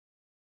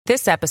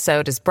This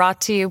episode is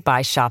brought to you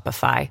by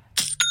Shopify.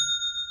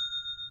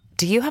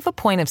 Do you have a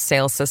point of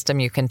sale system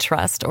you can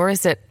trust, or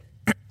is it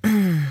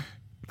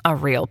a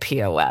real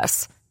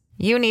POS?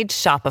 You need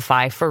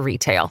Shopify for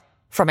retail.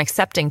 From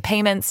accepting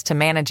payments to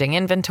managing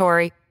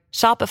inventory,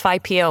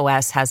 Shopify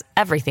POS has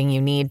everything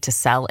you need to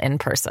sell in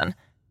person.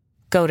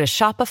 Go to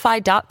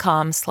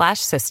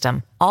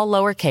shopify.com/system, all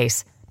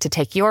lowercase, to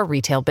take your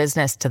retail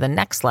business to the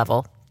next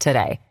level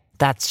today.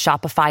 That's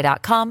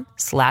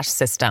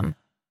shopify.com/system.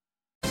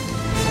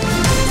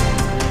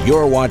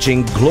 You're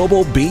watching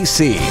Global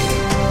BC.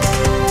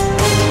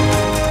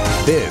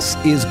 This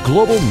is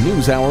Global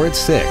News Hour at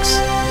 6.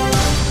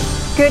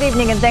 Good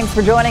evening and thanks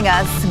for joining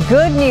us.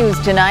 Good news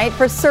tonight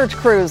for search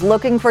crews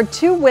looking for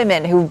two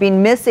women who've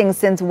been missing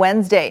since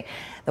Wednesday.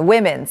 The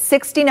women,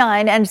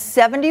 69 and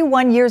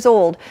 71 years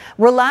old,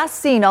 were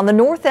last seen on the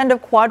north end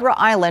of Quadra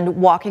Island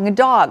walking a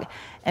dog.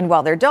 And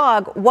while their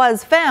dog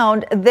was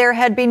found, there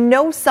had been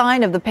no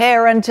sign of the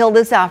pair until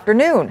this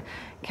afternoon.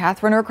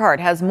 Catherine Urquhart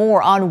has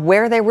more on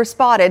where they were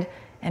spotted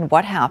and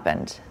what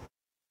happened.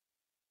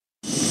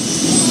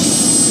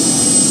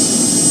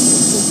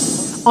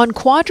 On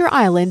Quadra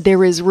Island,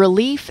 there is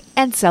relief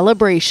and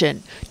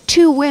celebration.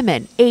 Two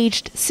women,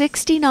 aged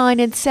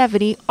 69 and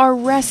 70, are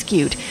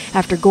rescued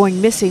after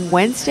going missing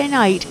Wednesday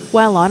night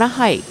while on a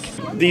hike.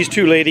 These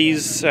two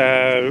ladies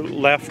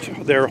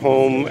left their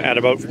home at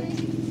about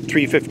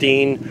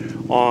 3:15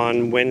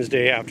 on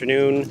Wednesday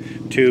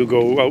afternoon to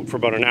go out for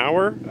about an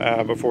hour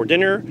before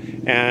dinner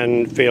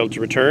and failed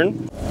to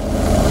return.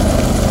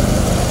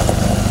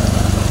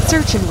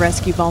 Search and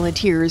rescue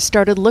volunteers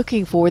started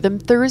looking for them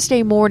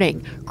Thursday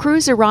morning,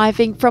 crews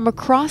arriving from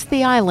across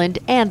the island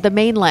and the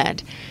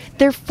mainland.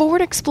 Their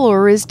Ford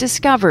Explorer is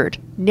discovered,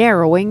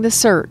 narrowing the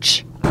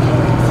search.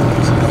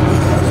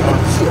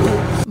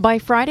 By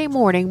Friday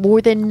morning,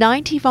 more than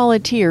 90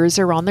 volunteers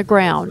are on the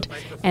ground.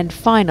 And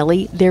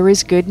finally, there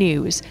is good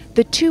news.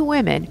 The two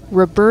women,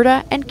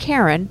 Roberta and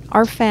Karen,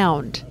 are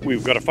found.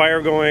 We've got a fire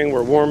going,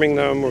 we're warming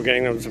them, we're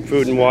getting them some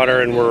food and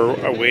water, and we're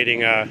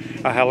awaiting a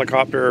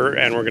helicopter,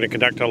 and we're going to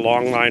conduct a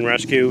long line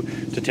rescue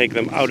to take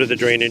them out of the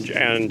drainage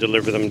and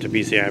deliver them to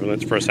BC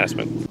Ambulance for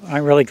assessment.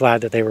 I'm really glad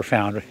that they were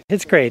found.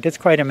 It's great. It's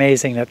quite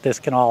amazing that this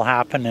can all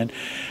happen,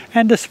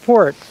 and the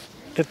support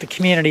that the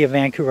community of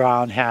Vancouver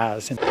Island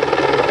has.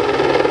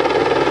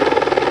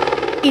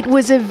 It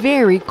was a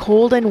very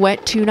cold and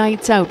wet 2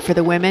 nights out for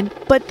the women,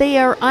 but they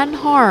are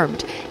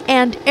unharmed,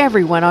 and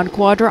everyone on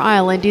Quadra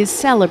Island is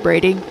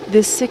celebrating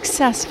this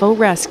successful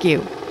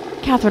rescue.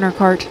 Catherine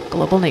Urquhart,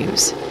 Global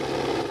News.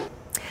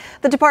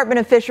 The Department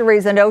of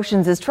Fisheries and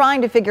Oceans is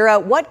trying to figure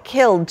out what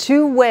killed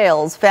two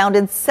whales found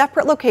in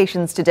separate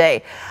locations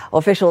today.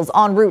 Officials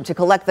en route to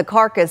collect the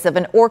carcass of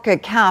an orca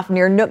calf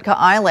near Nootka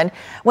Island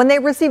when they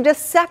received a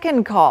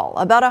second call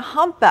about a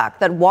humpback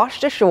that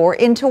washed ashore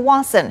in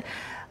Tsawwassen.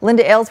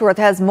 Linda Aylesworth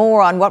has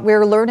more on what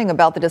we're learning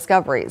about the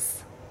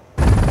discoveries.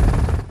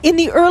 In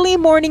the early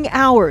morning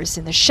hours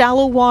in the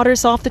shallow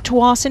waters off the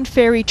Tsawwassen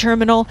ferry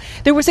terminal,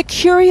 there was a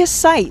curious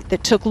sight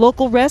that took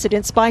local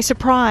residents by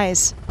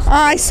surprise.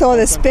 I saw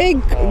this big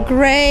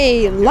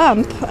grey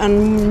lump,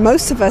 and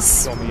most of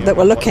us that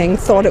were looking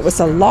thought it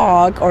was a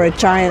log or a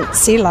giant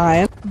sea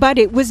lion. But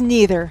it was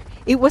neither.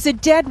 It was a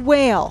dead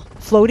whale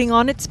floating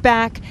on its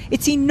back,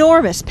 its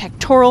enormous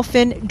pectoral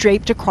fin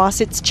draped across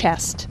its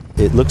chest.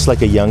 It looks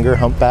like a younger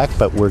humpback,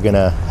 but we're going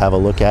to have a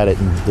look at it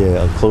and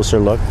a closer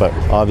look. But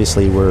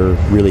obviously we're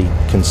really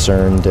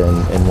concerned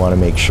and want to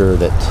make sure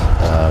that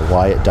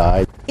why it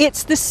died.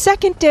 It's the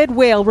second dead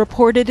whale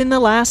reported in the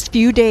last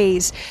few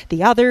days.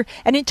 The other,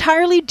 an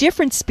entirely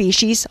different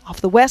species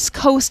off the west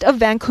coast of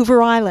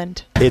Vancouver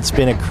Island. It's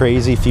been a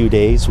crazy few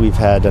days. We've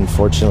had,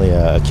 unfortunately,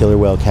 a killer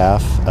whale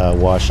calf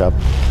wash up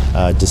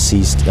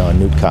deceased on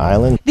Nootka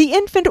Island. The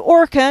infant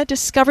orca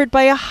discovered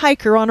by a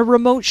hiker on a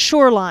remote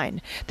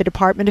shoreline. The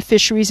Department of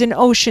Fisheries and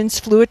Oceans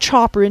flew a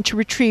chopper in to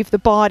retrieve the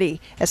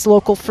body as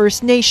local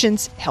First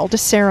Nations held a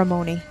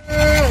ceremony.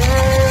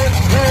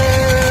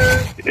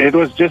 It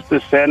was just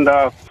to send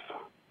off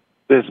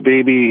this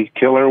baby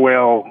killer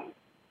whale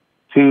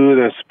to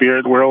the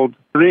spirit world.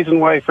 The reason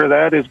why for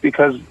that is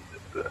because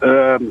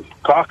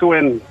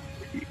Kakowin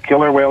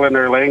killer whale in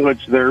their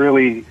language, they're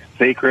really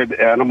sacred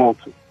animals.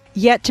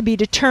 Yet to be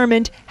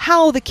determined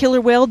how the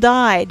killer whale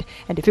died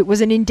and if it was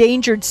an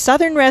endangered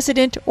southern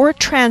resident or a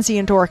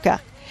transient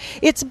orca.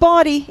 Its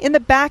body in the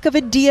back of a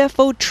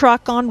DFO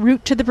truck en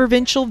route to the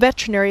provincial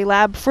veterinary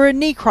lab for a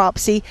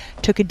necropsy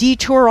took a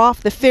detour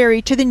off the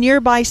ferry to the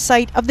nearby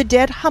site of the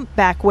dead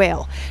humpback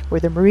whale,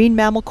 where the marine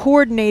mammal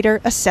coordinator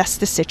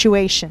assessed the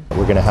situation.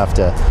 We're going to have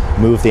to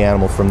move the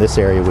animal from this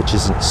area, which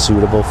isn't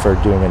suitable for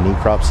doing a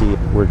necropsy.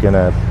 We're going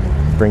to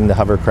bring the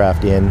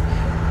hovercraft in.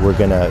 We're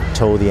going to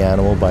tow the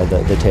animal by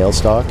the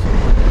tailstock.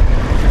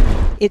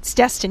 Its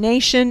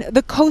destination,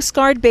 the Coast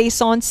Guard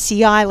base on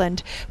Sea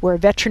Island, where a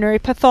veterinary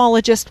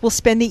pathologist will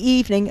spend the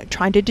evening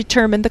trying to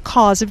determine the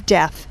cause of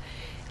death.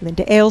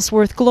 Linda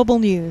Aylesworth, Global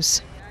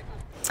News.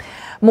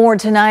 More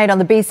tonight on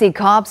the BC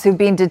cops who've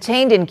been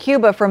detained in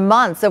Cuba for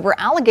months over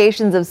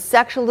allegations of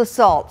sexual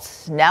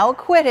assault, now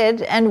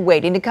acquitted and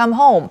waiting to come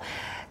home.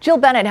 Jill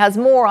Bennett has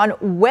more on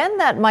when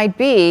that might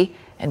be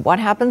and what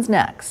happens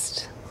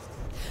next.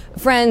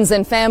 Friends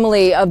and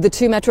family of the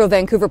 2 Metro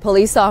Vancouver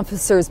police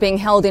officers being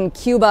held in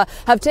Cuba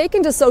have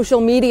taken to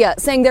social media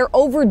saying they're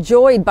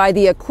overjoyed by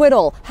the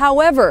acquittal.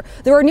 However,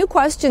 there are new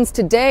questions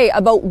today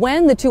about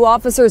when the 2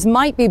 officers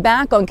might be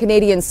back on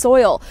Canadian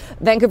soil.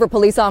 Vancouver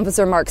police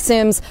officer Mark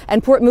Sims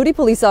and Port Moody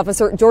police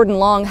officer Jordan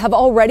Long have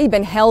already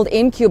been held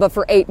in Cuba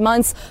for 8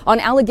 months on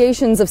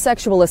allegations of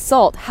sexual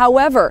assault.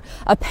 However,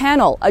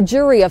 a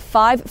jury of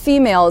 5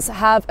 females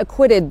have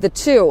acquitted the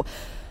 2.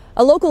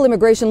 A local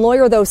immigration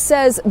lawyer, though,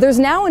 says there's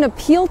now an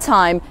appeal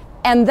time,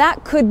 and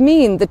that could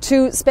mean the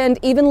 2 spend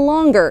even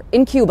longer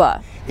in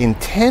Cuba. In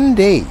 10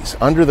 days,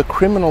 under the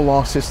criminal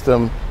law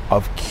system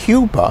of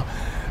Cuba,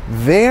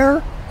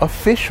 their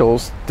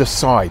officials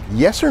decide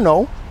yes or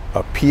no,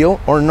 appeal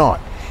or not.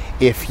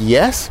 If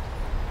yes,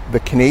 the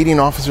Canadian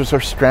officers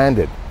are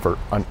stranded for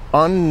an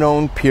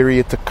unknown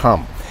period to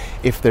come.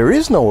 If there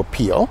is no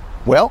appeal,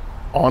 well,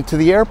 onto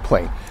the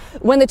airplane.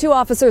 When the 2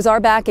 officers are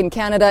back in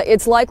Canada,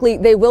 it's likely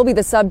they will be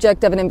the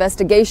subject of an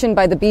investigation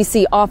by the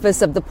BC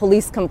Office of the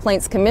Police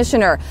Complaints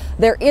Commissioner.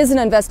 There is an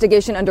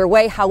investigation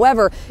underway.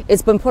 However,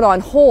 it's been put on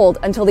hold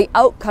until the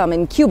outcome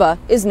in Cuba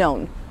is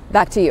known.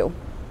 Back to you.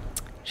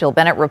 Jill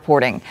Bennett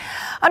reporting.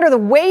 Under the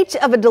weight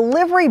of a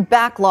delivery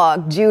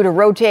backlog due to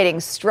rotating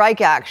strike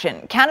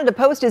action, Canada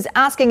Post is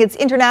asking its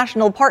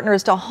international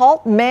partners to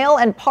halt mail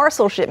and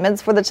parcel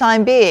shipments for the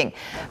time being.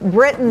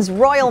 Britain's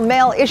Royal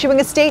Mail issuing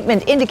a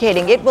statement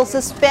indicating it will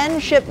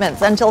suspend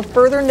shipments until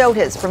further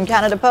notice from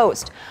Canada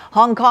Post.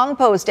 Hong Kong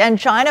Post and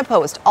China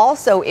Post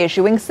also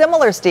issuing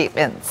similar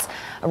statements.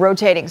 A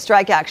rotating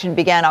strike action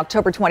began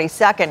October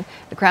 22nd.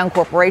 The Crown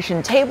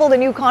Corporation tabled a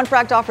new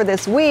contract offer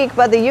this week,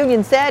 but the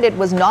union said it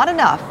was not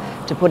enough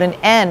to put an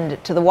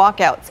end to the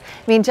walkouts.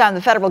 Meantime,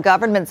 the federal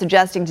government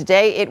suggesting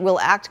today it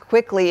will act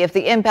quickly if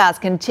the impasse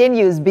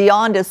continues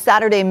beyond a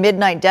Saturday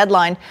midnight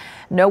deadline.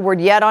 No word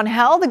yet on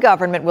how the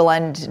government will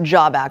end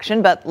job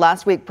action, but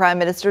last week Prime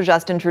Minister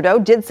Justin Trudeau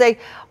did say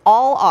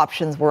all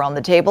options were on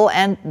the table,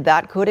 and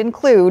that could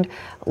include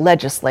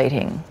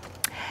legislating.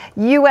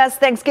 U.S.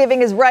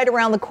 Thanksgiving is right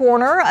around the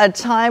corner, a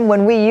time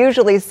when we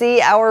usually see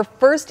our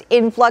first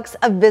influx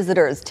of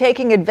visitors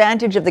taking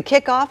advantage of the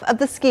kickoff of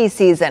the ski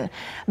season.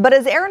 But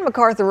as Aaron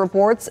MacArthur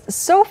reports,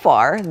 so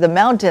far the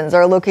mountains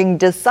are looking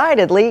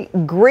decidedly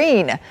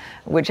green,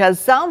 which has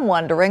some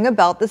wondering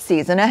about the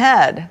season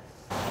ahead.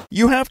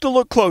 You have to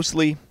look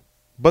closely,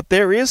 but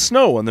there is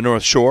snow on the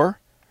North Shore.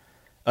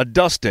 A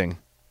dusting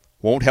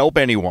won't help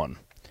anyone.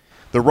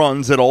 The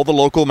runs at all the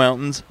local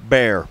mountains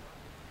bare,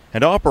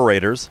 and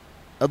operators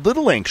a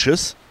little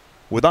anxious,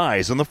 with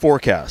eyes on the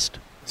forecast.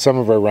 Some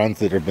of our runs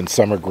that have been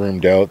summer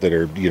groomed out, that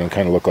are,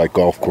 kind of look like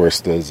golf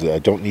courses,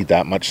 don't need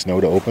that much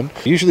snow to open.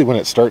 Usually when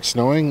it starts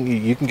snowing,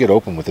 you can get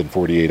open within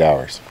 48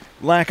 hours.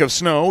 Lack of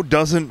snow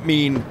doesn't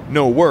mean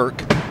no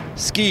work.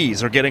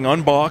 Skis are getting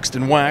unboxed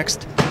and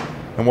waxed.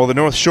 And while the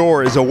North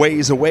Shore is a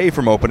ways away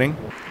from opening,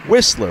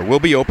 Whistler will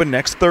be open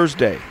next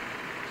Thursday.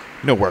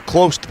 Nowhere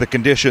close to the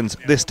conditions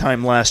this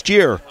time last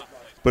year,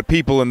 but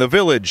people in the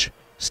village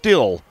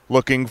still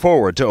looking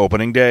forward to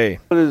opening day.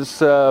 There's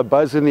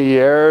buzz in the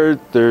air.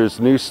 There's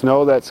new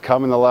snow that's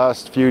come in the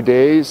last few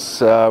days.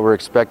 We're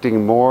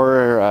expecting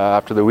more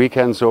after the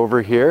weekend's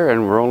over here,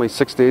 and we're only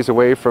 6 days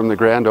away from the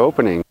grand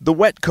opening. The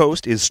wet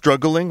coast is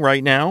struggling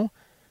right now,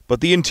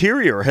 but the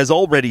interior has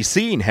already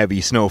seen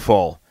heavy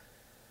snowfall.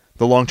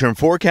 The long-term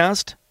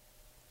forecast?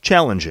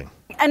 Challenging.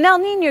 An El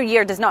Niño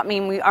year does not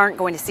mean we aren't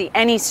going to see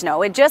any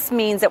snow. It just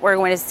means that we're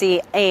going to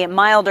see a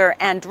milder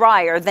and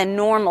drier than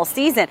normal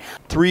season.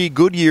 3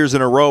 good years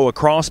in a row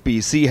across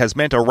BC has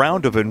meant a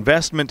round of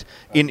investment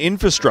in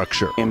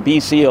infrastructure. In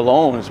BC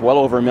alone, it's well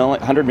over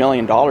 $100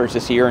 million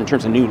this year in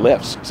terms of new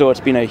lifts. So it's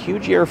been a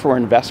huge year for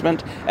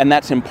investment, and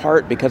that's in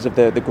part because of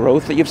the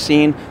growth that you've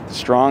seen, the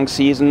strong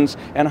seasons,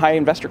 and high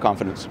investor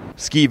confidence.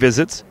 Ski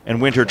visits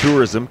and winter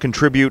tourism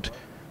contribute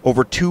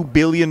over $2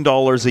 billion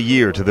a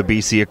year to the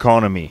BC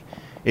economy.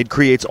 It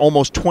creates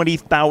almost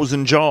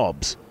 20,000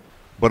 jobs,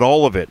 but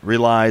all of it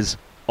relies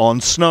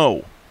on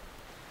snow,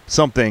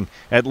 something,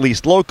 at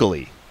least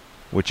locally,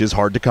 which is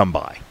hard to come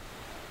by.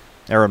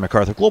 Aaron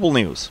MacArthur, Global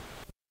News.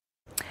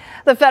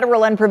 The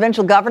federal and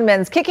provincial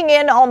governments kicking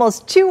in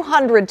almost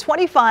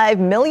 $225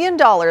 million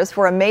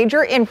for a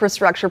major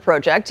infrastructure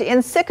project in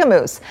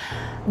Sicamous.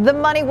 The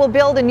money will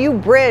build a new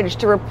bridge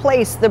to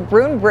replace the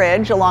Bruin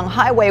Bridge along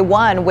Highway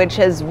 1, which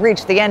has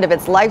reached the end of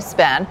its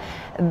lifespan.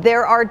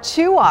 There are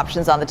 2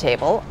 options on the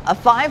table, a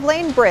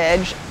 5-lane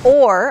bridge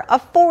or a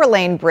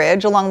 4-lane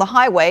bridge along the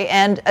highway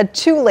and a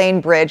 2-lane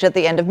bridge at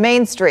the end of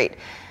Main Street.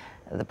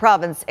 The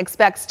province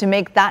expects to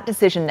make that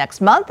decision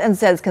next month and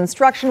says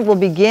construction will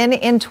begin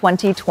in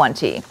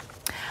 2020.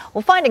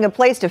 Well, finding a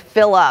place to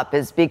fill up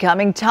is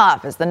becoming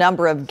tough as the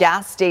number of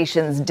gas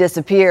stations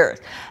disappears.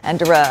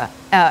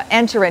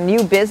 Enter a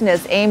new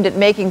business aimed at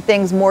making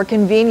things more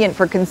convenient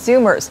for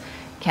consumers.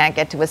 Can't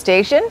get to a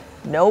station?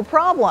 No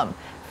problem.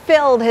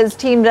 Filled has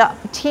teamed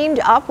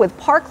up with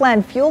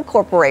Parkland Fuel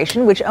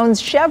Corporation, which owns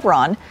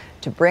Chevron,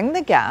 to bring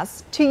the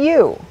gas to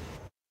you.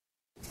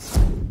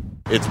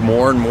 It's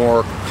more and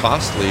more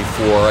costly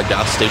for a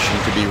gas station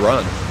to be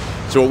run.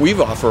 So what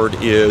we've offered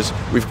is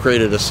we've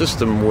created a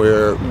system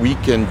where we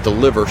can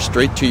deliver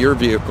straight to your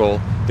vehicle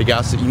the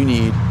gas that you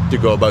need to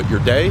go about your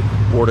day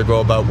or to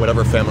go about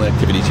whatever family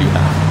activities you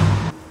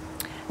have.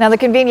 Now, the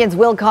convenience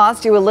will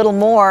cost you a little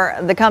more.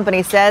 The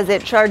company says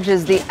it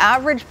charges the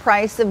average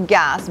price of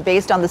gas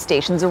based on the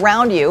stations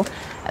around you,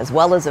 as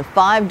well as a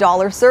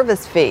 $5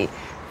 service fee.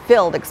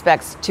 Field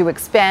expects to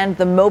expand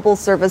the mobile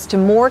service to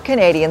more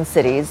Canadian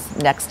cities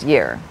next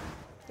year.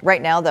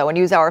 Right now, though, a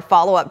NewsHour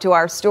follow-up to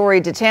our story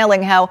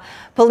detailing how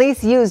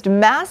police used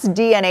mass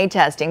DNA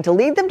testing to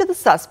lead them to the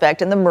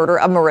suspect in the murder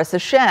of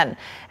Marissa Shen.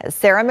 As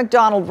Sarah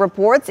McDonald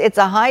reports, it's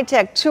a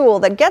high-tech tool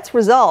that gets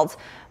results,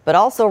 but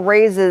also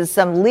raises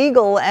some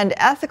legal and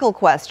ethical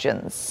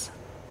questions.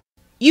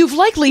 You've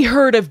likely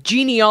heard of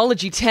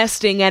genealogy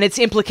testing and its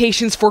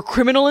implications for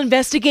criminal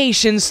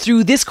investigations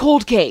through this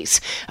cold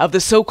case of the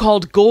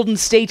so-called Golden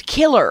State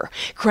Killer,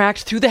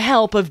 cracked through the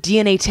help of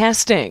DNA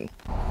testing.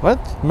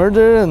 What?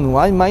 Murder, and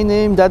why my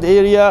name, that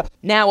area?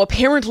 Now,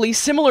 apparently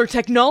similar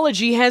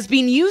technology has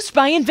been used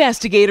by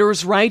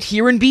investigators right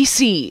here in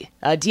BC.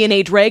 A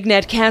DNA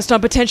dragnet cast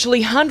on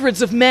potentially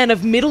hundreds of men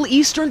of Middle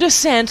Eastern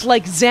descent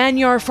like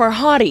Zanyar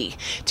Farhadi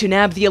to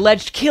nab the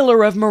alleged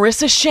killer of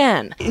Marissa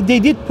Shen. They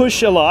did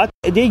push a lot.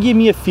 They give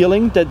me a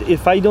feeling that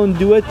if I don't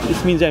do it,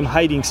 this means I'm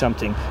hiding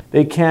something.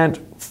 They can't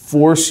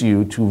force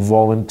you to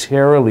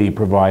voluntarily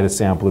provide a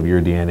sample of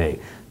your DNA.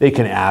 They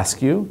can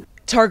ask you.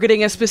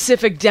 Targeting a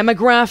specific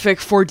demographic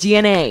for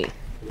DNA.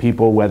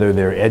 People, whether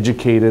they're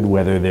educated,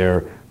 whether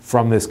they're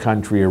from this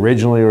country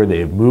originally or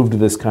they've moved to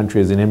this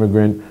country as an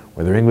immigrant,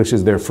 whether English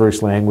is their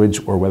first language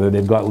or whether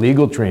they've got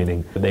legal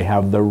training, they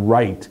have the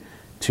right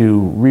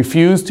to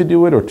refuse to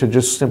do it or to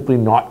just simply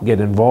not get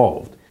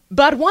involved.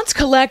 But once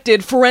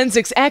collected,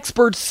 forensics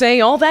experts say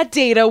all that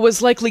data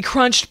was likely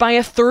crunched by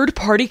a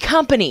third-party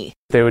company.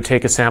 They would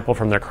take a sample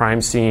from their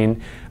crime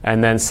scene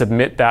and then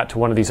submit that to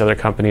one of these other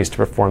companies to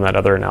perform that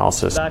other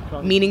analysis.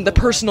 Meaning the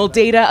personal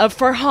data of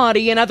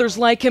Farhadi and others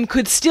like him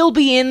could still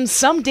be in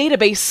some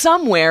database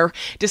somewhere,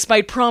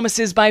 despite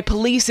promises by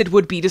police it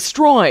would be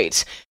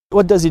destroyed.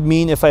 What does it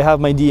mean if I have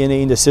my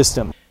DNA in the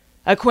system?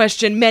 A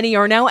question many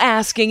are now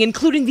asking,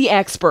 including the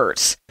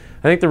experts.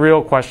 I think the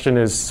real question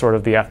is sort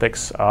of the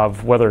ethics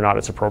of whether or not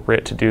it's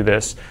appropriate to do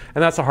this,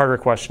 and that's a harder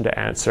question to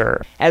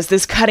answer. As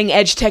this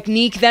cutting-edge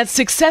technique that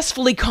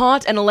successfully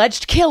caught an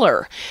alleged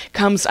killer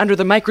comes under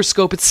the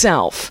microscope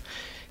itself.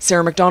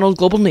 Sarah McDonald,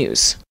 Global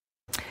News.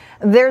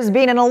 There's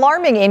been an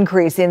alarming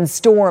increase in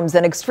storms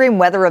and extreme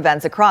weather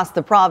events across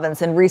the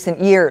province in recent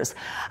years.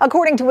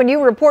 According to a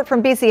new report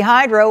from BC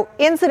Hydro,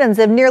 incidents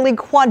have nearly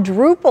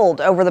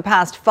quadrupled over the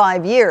past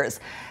 5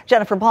 years.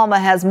 Jennifer Palma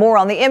has more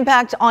on the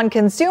impact on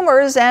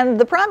consumers and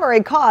the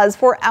primary cause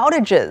for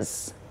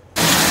outages.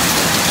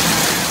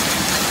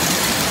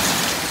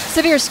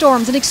 Severe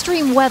storms and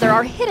extreme weather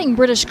are hitting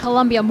British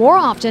Columbia more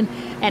often,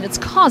 and it's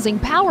causing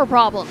power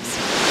problems.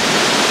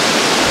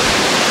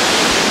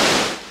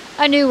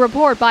 A new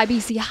report by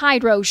BC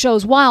Hydro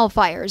shows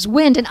wildfires,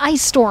 wind and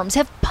ice storms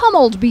have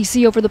pummeled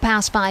BC over the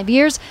past 5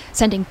 years,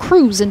 sending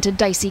crews into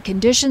dicey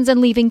conditions and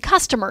leaving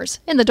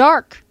customers in the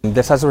dark.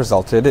 This has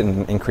resulted in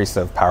an increase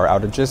of power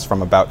outages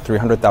from about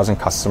 300,000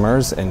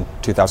 customers in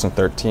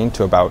 2013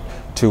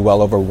 to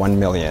well over 1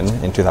 million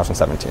in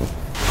 2017.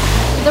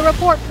 The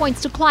report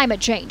points to climate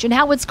change and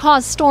how it's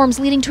caused storms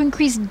leading to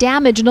increased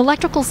damage in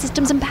electrical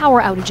systems and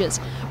power outages,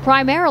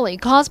 primarily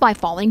caused by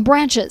falling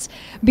branches.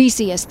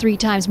 BC has 3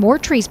 times more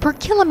trees per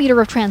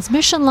kilometer of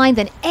transmission line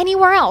than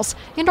anywhere else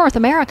in North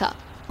America.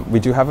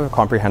 We do have a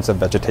comprehensive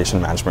vegetation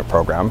management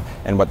program,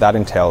 and what that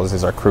entails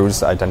is our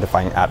crews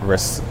identifying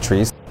at-risk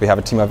trees. We have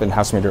a team of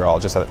in-house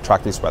meteorologists that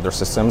track these weather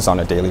systems on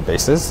a daily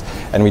basis,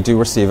 and we do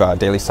receive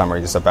daily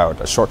summaries about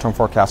a short-term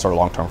forecast or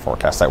long-term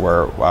forecast that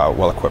we're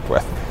well equipped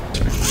with.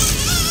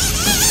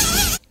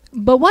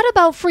 But what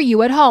about for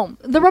you at home?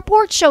 The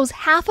report shows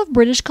half of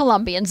British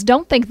Columbians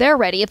don't think they're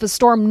ready if a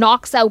storm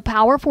knocks out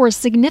power for a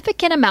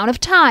significant amount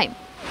of time.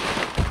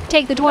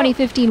 Take the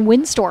 2015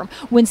 windstorm.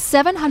 When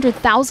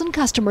 700,000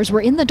 customers were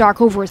in the dark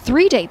over a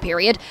 3-day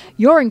period,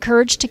 you're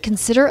encouraged to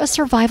consider a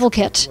survival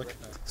kit.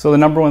 So the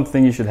number one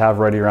thing you should have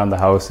ready around the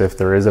house if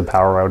there is a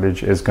power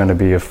outage is going to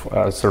be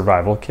a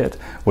survival kit,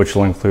 which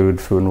will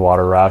include food and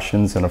water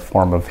rations and a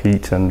form of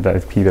heat and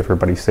keep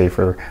everybody safe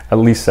for at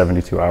least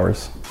 72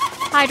 hours.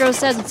 Hydro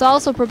says it's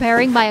also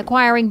preparing by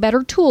acquiring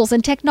better tools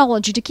and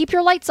technology to keep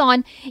your lights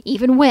on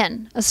even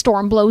when a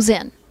storm blows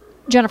in.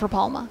 Jennifer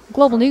Palma,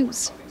 Global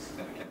News.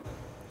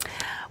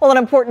 Well, an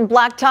important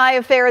black tie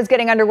affair is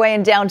getting underway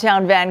in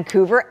downtown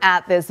Vancouver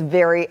at this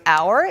very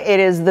hour. It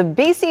is the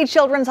BC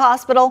Children's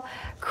Hospital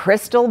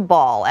Crystal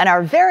Ball. And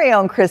our very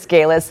own Chris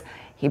Galis,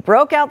 he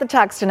broke out the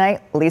tux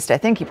tonight. At least I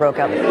think he broke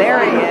out.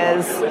 There he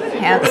is.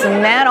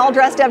 Handsome man, all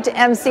dressed up to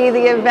MC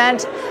the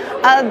event.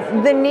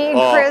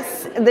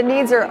 Chris, the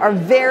needs are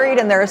varied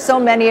and there are so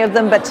many of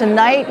them. But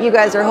tonight, you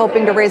guys are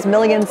hoping to raise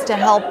millions to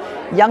help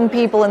young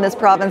people in this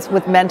province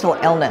with mental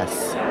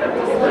illness.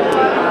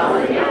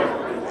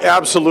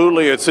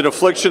 Absolutely. It's an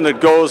affliction that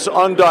goes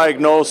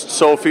undiagnosed,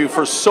 Sophie,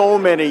 for so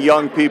many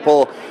young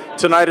people.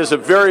 Tonight is a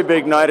very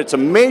big night. It's a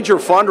major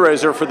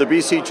fundraiser for the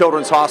BC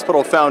Children's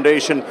Hospital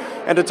Foundation.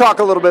 And to talk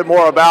a little bit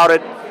more about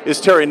it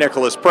is Terry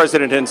Nicholas,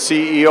 President and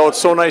CEO.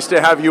 It's so nice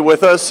to have you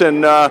with us.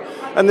 And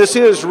this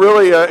is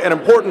really an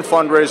important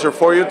fundraiser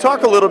for you.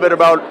 Talk a little bit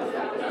about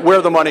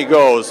where the money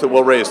goes that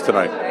we'll raise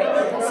tonight.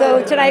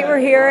 So tonight we're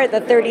here at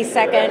the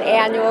 32nd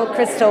Annual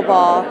Crystal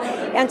Ball,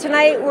 and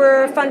tonight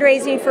we're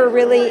fundraising for a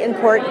really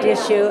important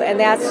issue, and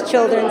that's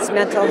children's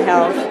mental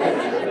health.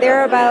 There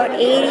are about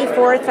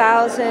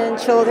 84,000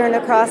 children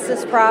across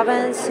this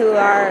province who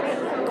are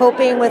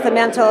coping with a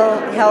mental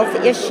health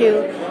issue,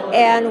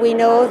 and we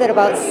know that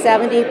about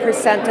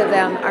 70% of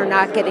them are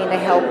not getting the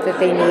help that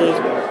they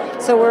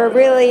need. So we're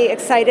really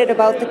excited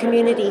about the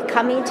community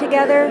coming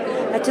together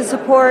to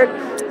support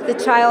the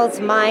child's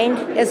mind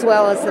as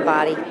well as the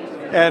body.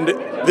 And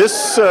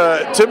this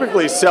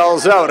typically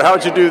sells out.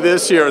 How'd you do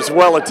this year? It's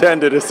well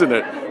attended, isn't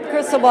it?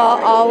 Crystal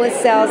Ball always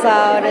sells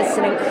out. It's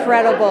an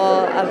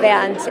incredible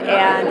event,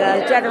 and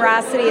the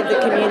generosity of the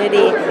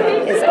community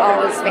is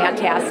always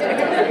fantastic.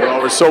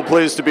 Well, we're so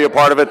pleased to be a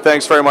part of it.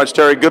 Thanks very much,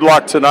 Terry. Good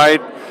luck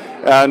tonight.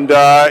 And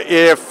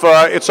if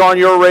it's on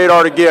your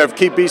radar to give,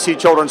 keep BC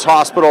Children's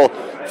Hospital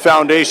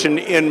Foundation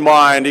in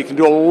mind. You can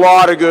do a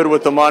lot of good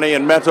with the money,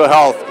 and mental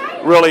health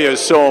really is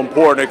so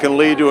important. It can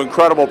lead to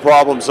incredible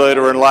problems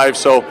later in life.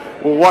 So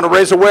we'll want to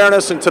raise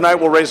awareness, and tonight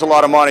we'll raise a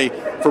lot of money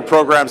for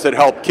programs that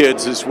help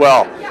kids as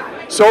well.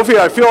 Sophie,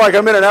 I feel like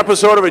I'm in an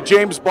episode of a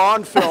James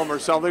Bond film or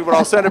something, but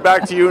I'll send it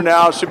back to you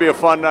now. It should be a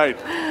fun night.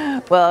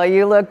 Well,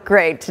 you look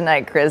great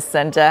tonight, Chris,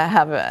 and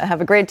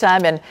have a great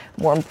time, and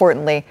more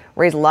importantly,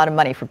 raise a lot of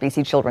money for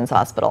BC Children's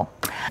Hospital.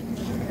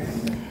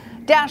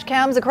 Dash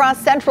cams across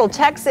central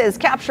Texas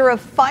capture a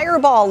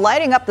fireball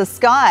lighting up the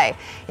sky.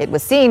 It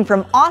was seen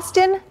from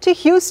Austin to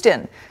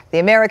Houston. The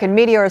American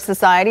Meteor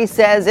Society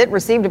says it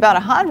received about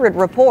 100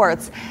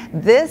 reports.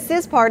 This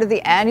is part of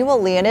the annual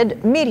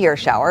Leonid meteor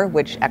shower,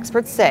 which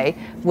experts say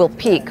will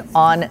peak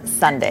on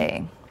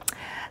Sunday.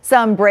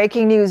 Some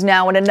breaking news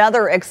now, and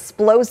another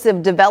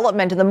explosive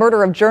development in the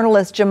murder of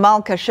journalist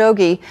Jamal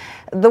Khashoggi.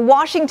 The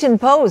Washington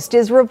Post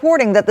is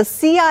reporting that the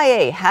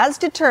CIA has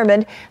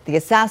determined the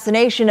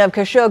assassination of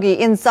Khashoggi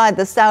inside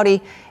the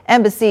Saudi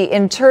embassy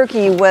in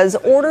Turkey was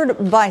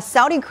ordered by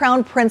Saudi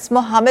Crown Prince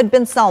Mohammed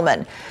bin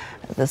Salman.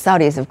 The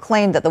Saudis have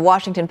claimed that the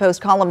Washington Post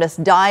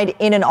columnist died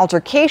in an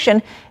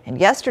altercation, and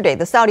yesterday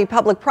the Saudi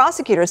public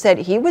prosecutor said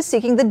he was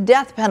seeking the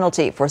death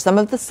penalty for some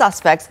of the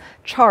suspects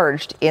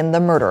charged in the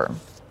murder.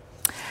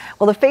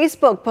 Well, the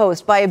Facebook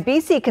post by a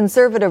BC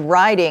Conservative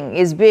riding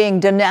is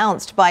being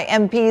denounced by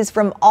MPs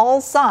from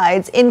all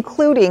sides,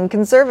 including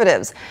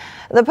Conservatives.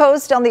 The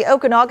post on the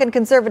Okanagan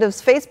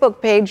Conservatives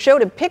Facebook page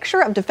showed a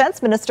picture of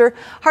Defence Minister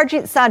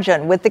Harjit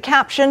Sajjan with the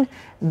caption,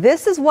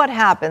 "This is what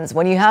happens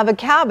when you have a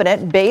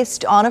cabinet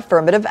based on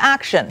affirmative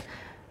action."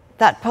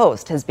 That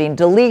post has been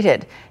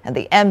deleted, and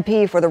the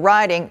MP for the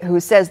riding, who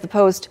says the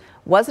post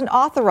wasn't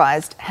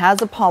authorized,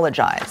 has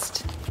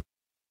apologized.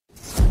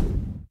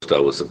 I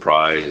was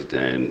surprised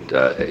and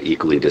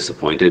equally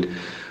disappointed.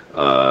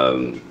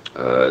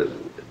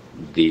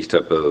 This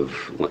type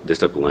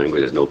of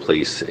language has no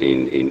place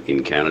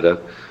in Canada.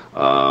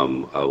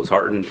 I was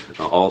heartened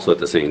also at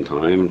the same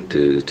time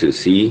to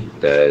see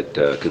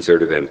that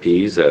Conservative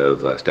MPs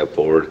have stepped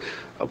forward,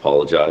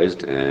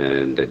 apologized,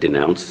 and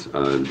denounced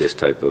this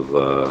type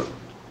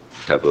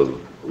of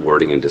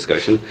wording and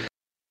discussion.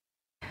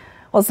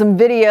 Well, some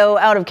video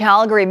out of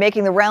Calgary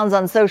making the rounds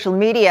on social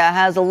media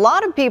has a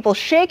lot of people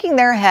shaking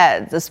their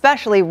heads,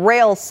 especially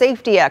rail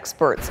safety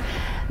experts.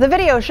 The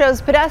video shows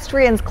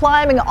pedestrians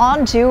climbing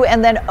onto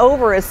and then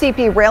over a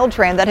CP rail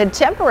train that had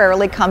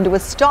temporarily come to a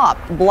stop,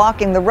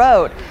 blocking the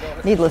road.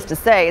 Needless to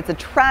say, it's a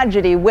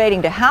tragedy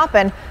waiting to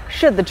happen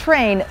should the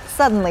train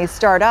suddenly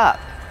start up.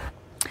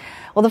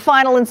 Well, the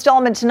final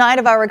installment tonight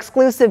of our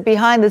exclusive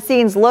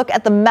behind-the-scenes look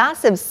at the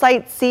massive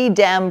Site C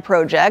Dam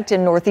project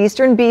in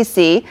northeastern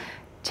BC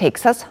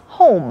takes us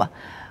home.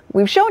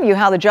 We've shown you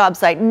how the job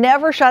site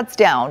never shuts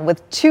down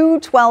with 2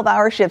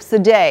 12-hour shifts a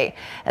day.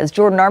 As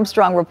Jordan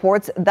Armstrong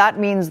reports, that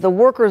means the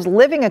workers'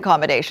 living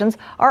accommodations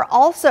are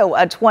also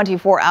a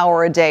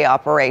 24-hour-a-day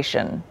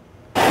operation.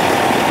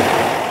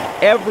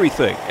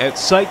 Everything at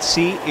Site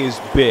C is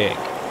big.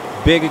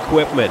 Big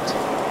equipment,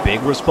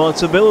 big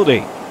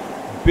responsibility,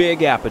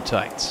 big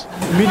appetites.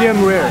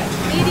 Medium rare.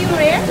 Medium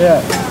rare?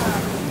 Yeah.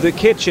 The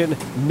kitchen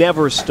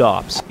never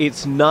stops.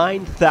 It's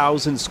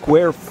 9,000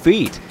 square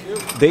feet.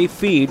 They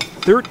feed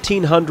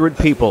 1,300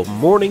 people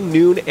morning,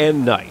 noon,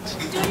 and night.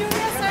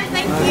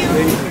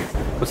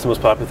 What's the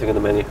most popular thing on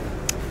the menu?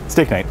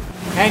 Steak night.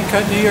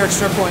 Hand-cut New York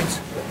strip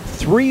points.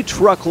 3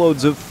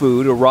 truckloads of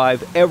food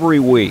arrive every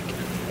week.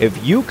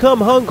 If you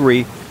come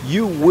hungry,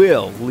 you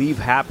will leave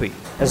happy.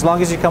 As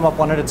long as you come up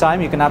one at a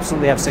time, you can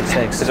absolutely have 6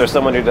 steaks. Is there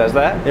someone who does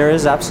that? There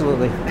is,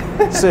 absolutely.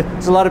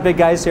 There's a lot of big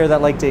guys here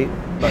that like to eat.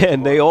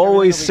 And they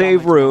always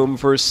save room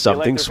for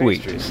something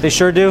sweet. They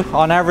sure do.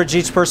 On average,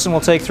 each person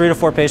will take 3 to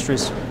 4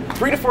 pastries.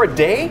 3 to 4 a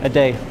day? A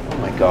day. Oh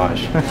my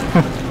gosh.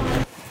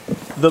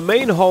 The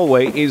main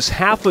hallway is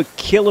half a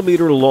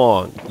kilometer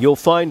long. You'll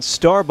find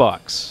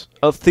Starbucks,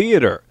 a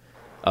theater,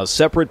 a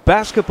separate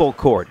basketball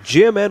court,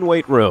 gym and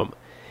weight room,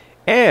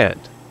 and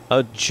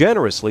a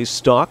generously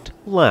stocked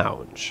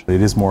lounge.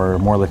 It is more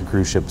like a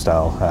cruise ship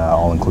style,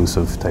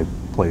 all-inclusive type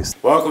place.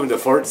 Welcome to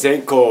Fort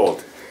St.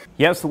 Cold.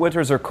 Yes, the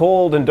winters are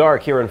cold and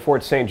dark here in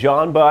Fort St.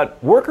 John,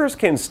 but workers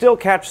can still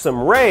catch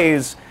some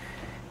rays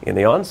in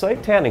the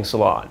on-site tanning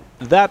salon.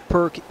 That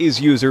perk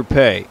is user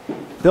pay.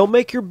 They'll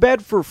make your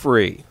bed for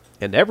free,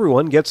 and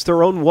everyone gets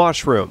their own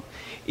washroom.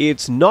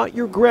 It's not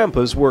your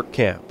grandpa's work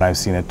camp. I've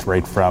seen it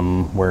right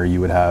from where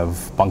you would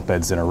have bunk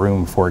beds in a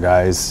room for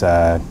guys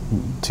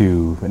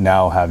to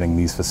now having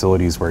these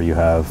facilities where you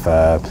have,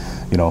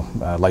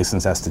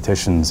 licensed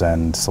estheticians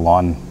and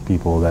salon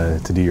people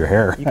to do your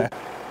hair.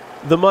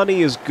 The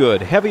money is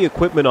good. Heavy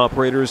equipment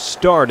operators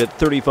start at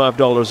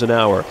 $35 an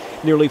hour.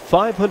 Nearly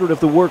 500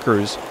 of the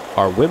workers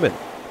are women.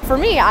 For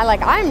me,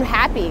 I'm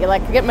happy. I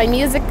get my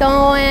music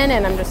going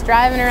and I'm just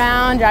driving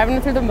around,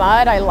 driving through the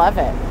mud. I love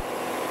it.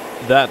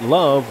 That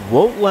love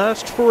won't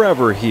last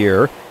forever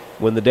here.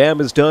 When the dam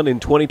is done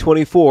in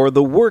 2024,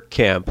 the work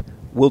camp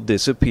will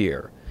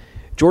disappear.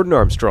 Jordan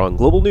Armstrong,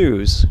 Global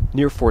News,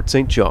 near Fort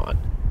St. John.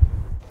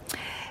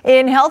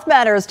 In Health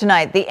Matters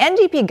tonight, the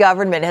NDP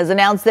government has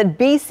announced that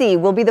BC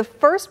will be the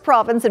first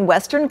province in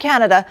Western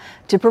Canada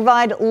to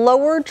provide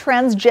lower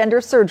transgender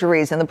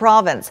surgeries in the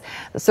province.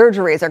 The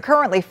surgeries are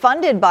currently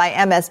funded by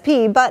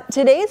MSP, but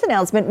today's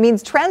announcement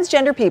means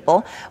transgender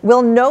people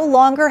will no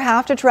longer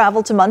have to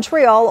travel to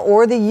Montreal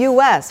or the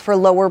U.S. for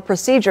lower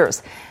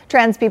procedures.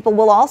 Trans people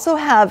will also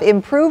have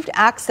improved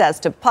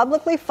access to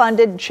publicly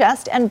funded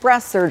chest and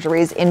breast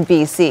surgeries in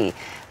BC.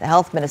 The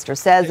health minister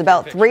says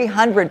about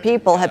 300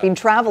 people have been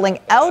traveling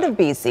out of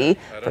BC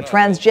for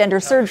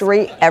transgender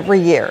surgery every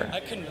year.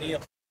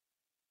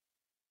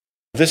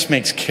 This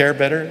makes care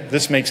better.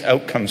 This makes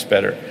outcomes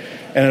better.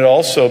 And it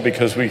also,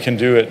 because we can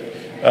do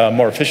it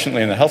more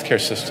efficiently in the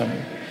healthcare system,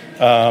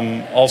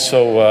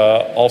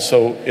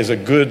 also is a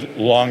good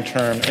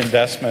long-term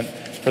investment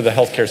for the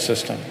healthcare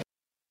system.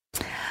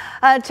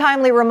 A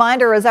timely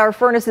reminder as our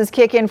furnaces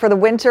kick in for the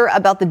winter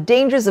about the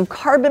dangers of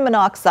carbon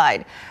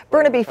monoxide.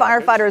 Burnaby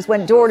firefighters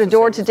went door to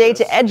door today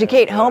to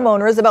educate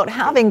homeowners about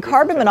having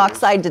carbon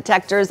monoxide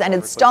detectors and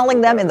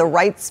installing them in the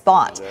right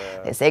spot.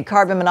 They say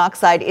carbon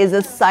monoxide is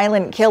a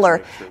silent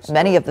killer.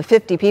 Many of the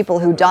 50 people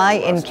who die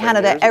in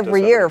Canada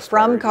every year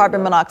from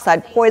carbon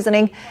monoxide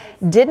poisoning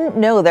didn't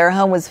know their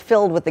home was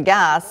filled with the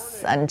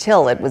gas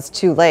until it was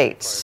too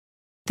late.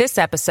 This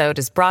episode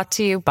is brought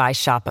to you by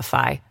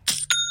Shopify.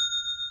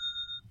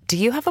 Do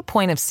you have a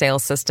point of sale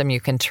system you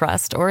can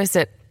trust, or is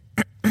it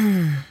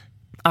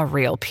a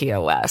real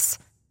POS?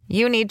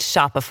 You need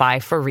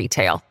Shopify for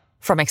retail.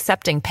 From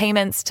accepting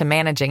payments to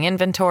managing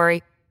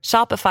inventory,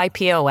 Shopify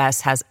POS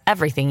has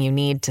everything you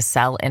need to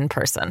sell in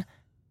person.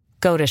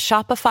 Go to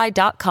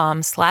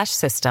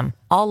shopify.com/system,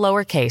 all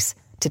lowercase,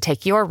 to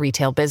take your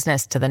retail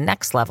business to the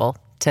next level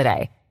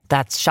today.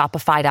 That's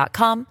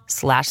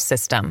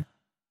shopify.com/system.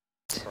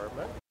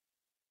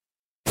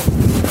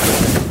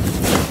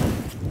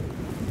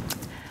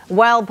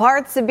 While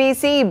parts of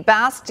BC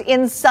basked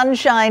in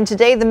sunshine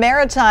today, the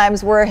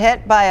Maritimes were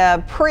hit by a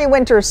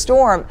pre-winter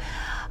storm.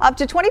 Up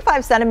to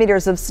 25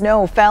 centimeters of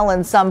snow fell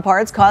in some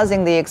parts,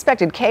 causing the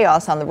expected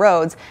chaos on the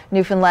roads.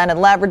 Newfoundland and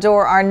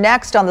Labrador are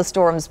next on the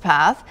storm's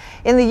path.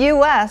 In the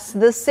U.S.,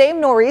 the same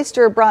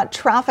nor'easter brought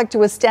traffic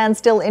to a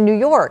standstill in New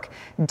York.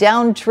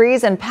 Downed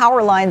trees and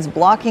power lines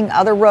blocking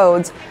other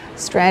roads.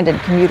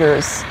 Stranded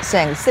commuters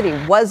saying the city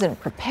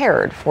wasn't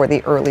prepared for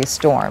the early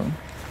storm.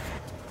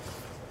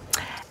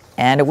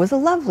 And it was a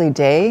lovely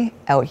day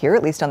out here,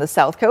 at least on the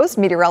South Coast.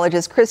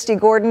 Meteorologist Christy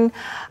Gordon,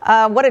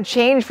 what a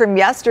change from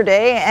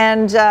yesterday.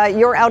 And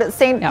you're out at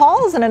St.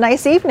 Paul's and a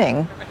nice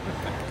evening.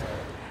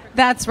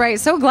 That's right.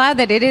 So glad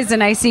that it is a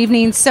nice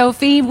evening,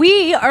 Sophie.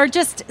 We are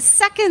just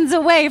seconds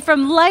away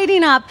from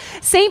lighting up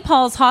St.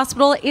 Paul's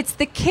Hospital. It's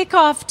the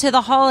kickoff to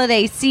the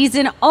holiday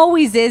season,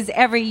 always is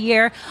every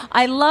year.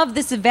 I love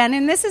this event,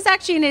 and this is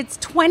actually in its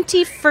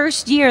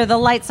 21st year, the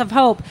Lights of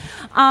Hope.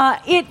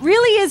 It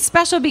really is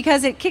special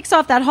because it kicks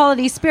off that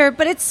holiday spirit,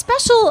 but it's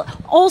special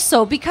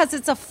also because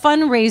it's a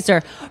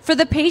fundraiser for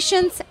the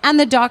patients and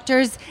the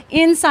doctors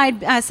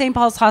inside St.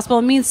 Paul's Hospital.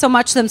 It means so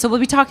much to them, so we'll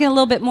be talking a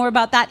little bit more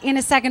about that in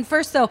a second.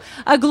 First, though,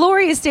 a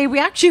glorious day. We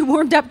actually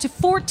warmed up to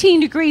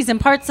 14 degrees in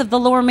parts of the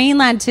Lower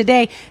Mainland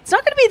today. It's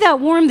not going to be that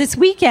warm this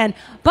weekend,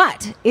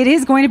 but it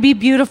is going to be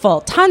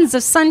beautiful. Tons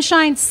of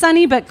sunshine,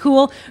 sunny but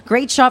cool.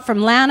 Great shot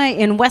from Lana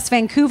in West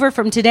Vancouver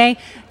from today.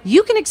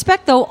 You can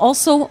expect, though,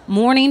 also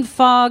morning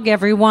fog,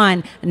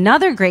 everyone.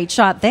 Another great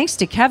shot. Thanks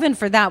to Kevin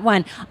for that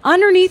one.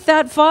 Underneath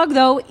that fog,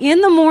 though, in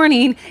the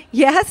morning,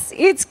 yes,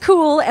 it's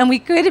cool, and we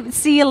could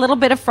see a little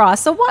bit of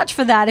frost. So watch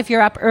for that if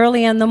you're up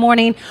early in the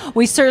morning.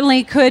 We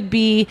certainly could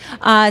be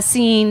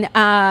seeing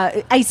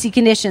icy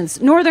conditions.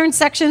 Northern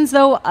sections,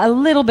 though, a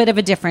little bit of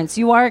a difference.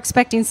 You are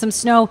expecting some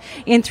snow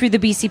in through the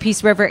BC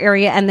Peace River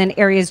area and then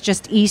areas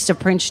just east of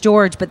Prince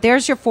George. But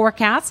there's your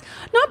forecast.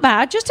 Not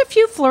bad. Just a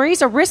few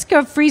flurries, a risk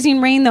of freezing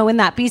rain rain, though, in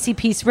that BC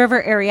Peace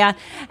River area.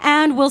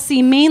 And we'll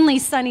see mainly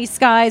sunny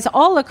skies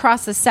all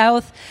across the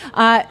south.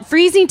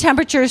 Freezing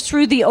temperatures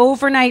through the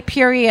overnight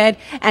period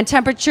and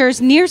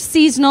temperatures near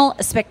seasonal.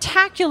 A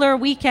spectacular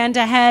weekend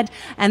ahead.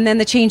 And then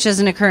the change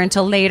doesn't occur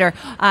until later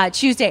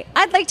Tuesday.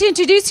 I'd like to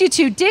introduce you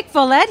to Dick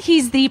Follett.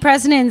 He's the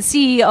president and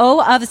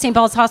CEO of the St.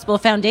 Paul's Hospital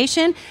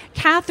Foundation.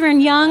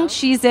 Catherine Young,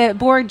 she's a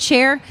board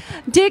chair.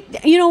 Dick,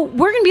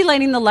 we're going to be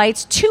lighting the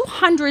lights,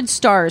 200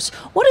 stars.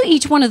 What do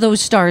each one of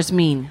those stars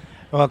mean?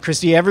 Well,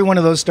 Christy, every one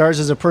of those stars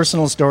is a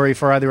personal story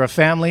for either a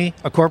family,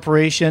 a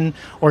corporation,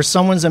 or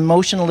someone's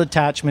emotional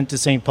attachment to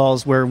St.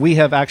 Paul's, where we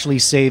have actually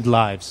saved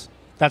lives.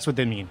 That's what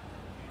they mean.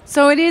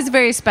 So it is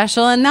very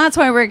special, and that's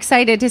why we're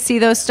excited to see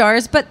those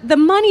stars. But the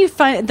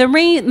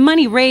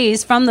money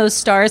raised from those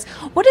stars,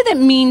 what did that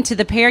mean to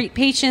the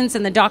patients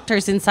and the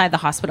doctors inside the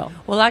hospital?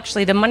 Well,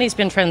 actually, the money's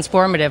been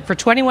transformative. For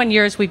 21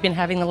 years, we've been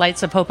having the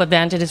Lights of Hope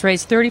event. It has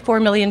raised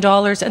 $34 million,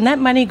 and that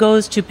money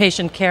goes to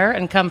patient care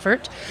and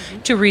comfort,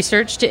 to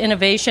research, to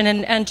innovation.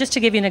 And just to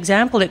give you an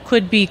example, it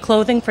could be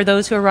clothing for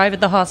those who arrive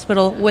at the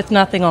hospital with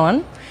nothing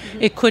on.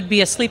 It could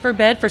be a sleeper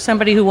bed for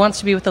somebody who wants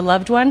to be with a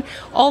loved one,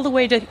 all the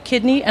way to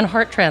kidney and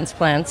heart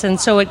transplants. And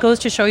so it goes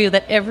to show you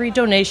that every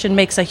donation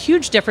makes a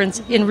huge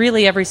difference in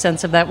really every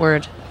sense of that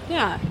word.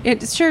 Yeah,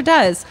 it sure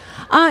does.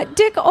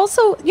 Dick,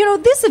 also,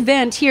 this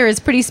event here is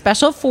pretty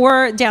special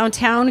for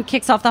downtown. It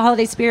kicks off the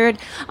holiday spirit.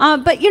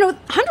 But,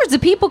 hundreds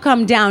of people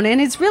come down,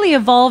 and it's really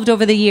evolved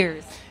over the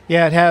years.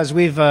 Yeah, it has.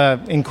 We've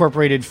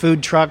incorporated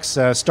food trucks.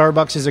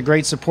 Starbucks is a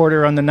great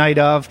supporter on the night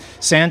of.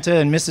 Santa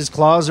and Mrs.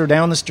 Claus are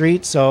down the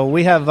street. So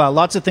we have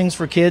lots of things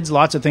for kids,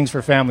 lots of things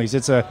for families.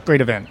 It's a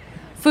great event.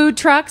 Food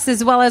trucks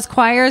as well as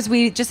choirs.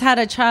 We just had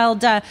a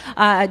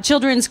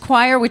children's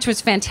choir, which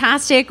was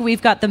fantastic.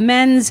 We've got the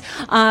men's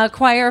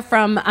choir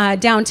from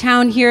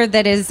downtown here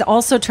that is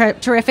also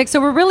terrific.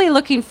 So we're really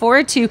looking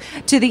forward to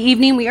the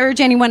evening. We urge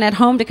anyone at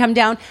home to come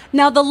down.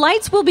 Now, the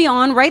lights will be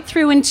on right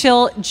through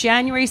until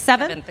January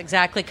 7th.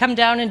 Exactly. Come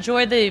down,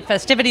 enjoy the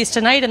festivities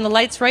tonight, and the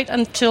lights right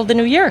until the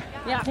new year.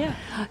 Yeah.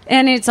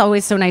 And it's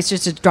always so nice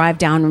just to drive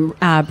down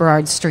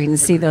Burrard Street and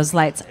see those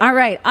lights. All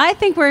right. I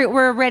think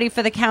we're ready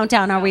for the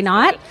countdown, are we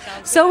not?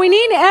 So we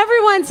need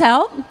everyone's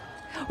help.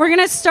 We're going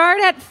to start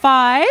at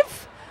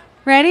 5.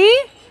 Ready?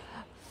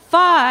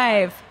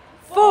 5,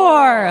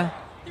 4,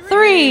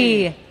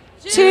 3,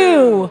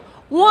 2,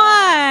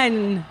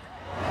 1.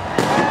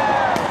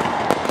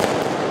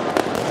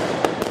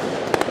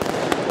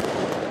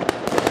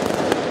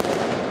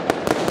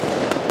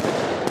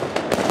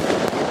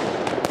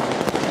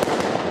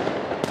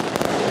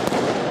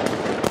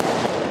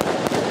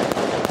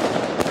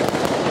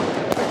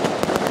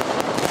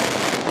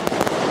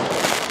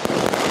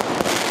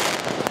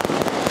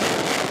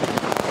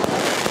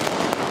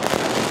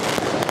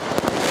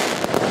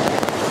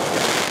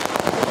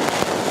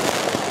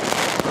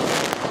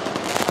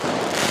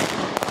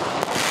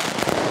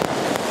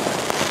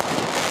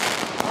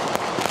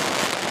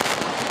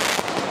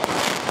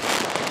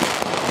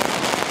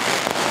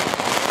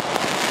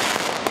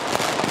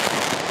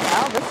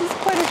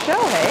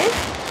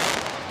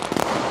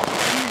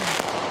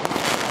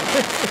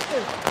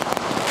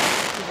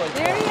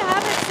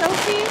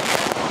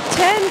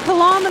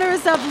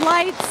 Of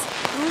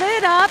lights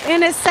lit up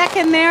in a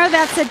second there.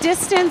 That's the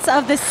distance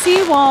of the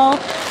seawall.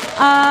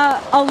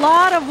 A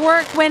lot of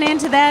work went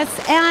into this,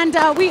 and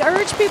we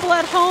urge people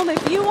at home,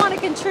 if you want to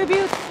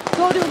contribute,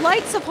 go to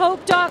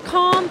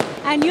lightsofhope.com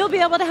and you'll be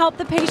able to help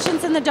the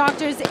patients and the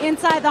doctors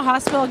inside the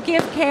hospital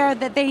give care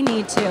that they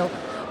need to.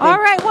 All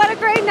right, what a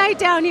great night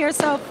down here,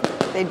 Soph.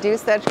 They do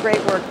such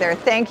great work there.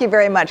 Thank you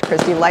very much,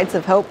 Christy.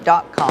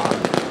 lightsofhope.com.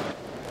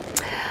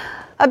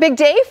 A big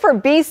day for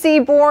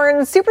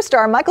BC-born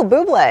superstar Michael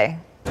Bublé.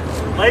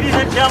 Ladies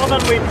and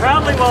gentlemen, we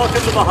proudly welcome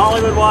to the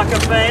Hollywood Walk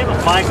of Fame,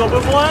 Michael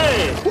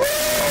Bublé.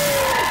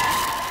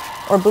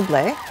 Or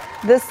Bublé.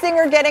 The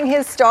singer getting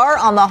his star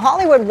on the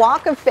Hollywood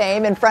Walk of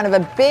Fame in front of a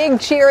big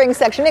cheering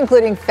section,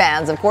 including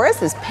fans, of course,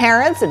 his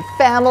parents and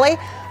family,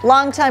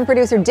 longtime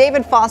producer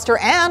David Foster,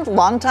 and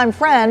longtime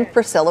friend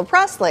Priscilla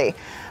Presley.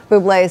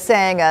 Bublé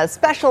saying a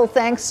special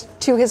thanks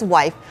to his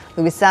wife,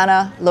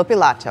 Luisana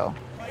Lopilato.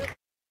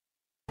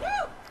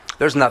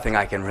 There's nothing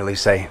I can really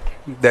say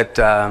that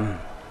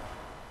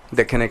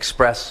can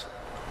express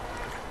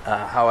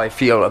how I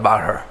feel about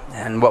her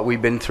and what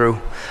we've been through.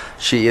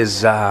 She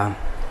is my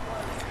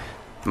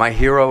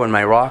hero and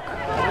my rock.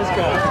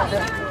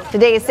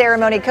 Today's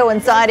ceremony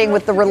coinciding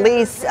with the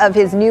release of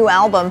his new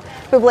album.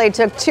 Bublé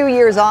took 2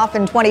 years off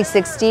in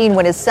 2016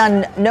 when his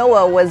son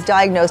Noah was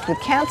diagnosed with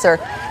cancer.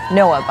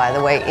 Noah, by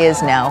the way,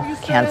 is now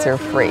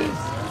cancer-free.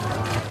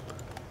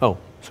 Oh,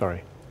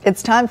 sorry.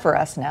 It's time for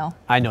us now.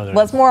 I know that.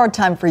 Well, it's more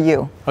time for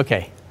you.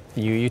 Okay,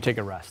 you take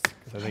a rest.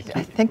 I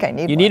think I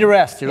need. You need a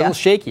rest. You're a little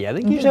shaky. I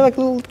think you should have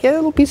get a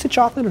little piece of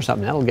chocolate or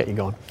something. That'll get you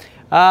going.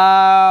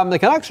 The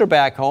Canucks are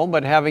back home,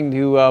 but having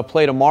to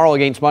play tomorrow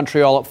against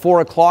Montreal at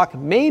 4 o'clock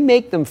may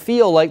make them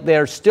feel like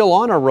they're still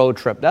on a road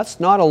trip. That's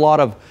not a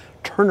lot of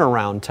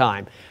turnaround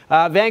time.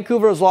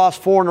 Vancouver has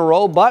lost 4 in a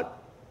row,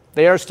 but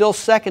They are still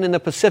second in the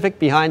Pacific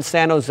behind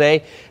San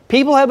Jose.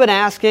 People have been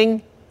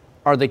asking,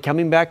 are they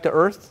coming back to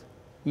earth?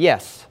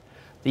 Yes.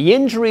 The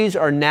injuries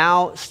are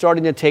now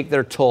starting to take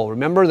their toll.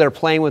 Remember, they're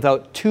playing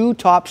without 2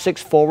 top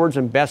 6 forwards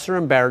in Besser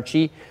and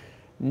Barchi.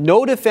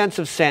 No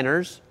defensive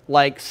centers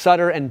like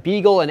Sutter and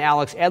Beagle, and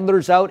Alex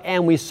Edler's out.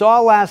 And we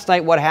saw last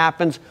night what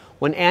happens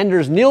when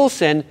Anders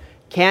Nilsson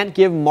can't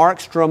give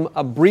Markstrom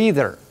a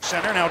breather.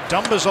 Center now,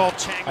 Dumbazall.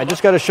 I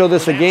just got to show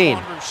this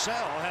again.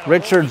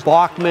 Richard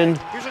Bachman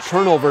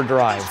turnover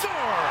drive.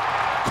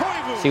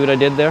 See what I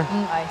did there?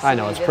 I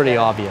know, it's pretty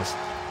obvious.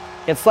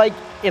 It's like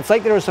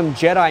there was some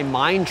Jedi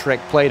mind trick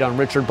played on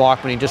Richard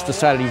Bachman. He just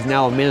decided he's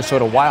now a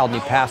Minnesota Wild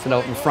and he passed it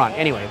out in front.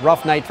 Anyway,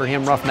 rough night for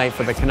him, rough night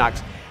for the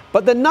Canucks.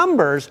 But the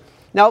numbers,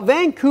 now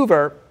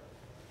Vancouver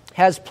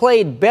has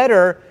played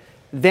better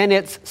than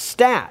its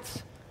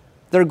stats.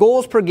 Their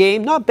goals per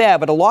game, not bad,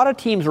 but a lot of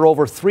teams are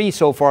over 3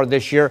 so far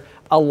this year.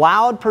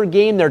 Allowed per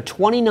game, they're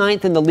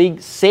 29th in the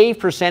league. Save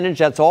percentage,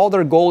 that's all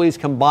their goalies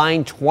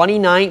combined,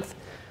 29th.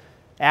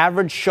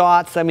 Average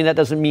shots, I mean, that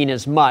doesn't mean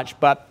as much,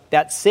 but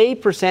that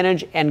save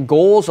percentage and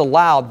goals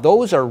allowed,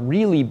 those are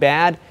really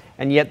bad,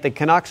 and yet the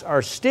Canucks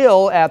are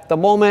still, at the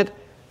moment,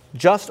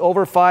 just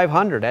over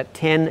 500 at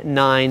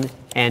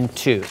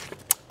 10-9-2.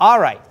 All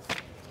right.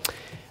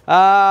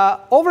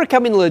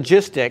 Overcoming the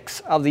logistics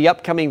of the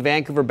upcoming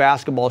Vancouver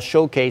Basketball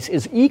Showcase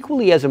is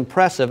equally as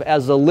impressive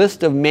as the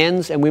list of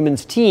men's and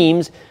women's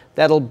teams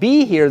that'll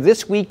be here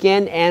this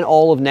weekend and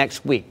all of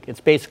next week.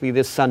 It's basically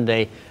this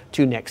Sunday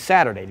to next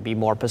Saturday, to be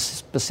more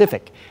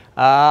specific.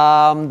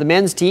 The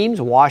men's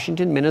teams,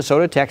 Washington,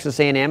 Minnesota, Texas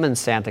A&M, and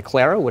Santa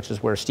Clara, which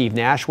is where Steve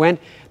Nash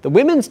went. The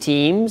women's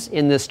teams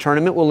in this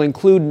tournament will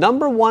include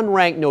number 1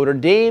 ranked Notre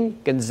Dame.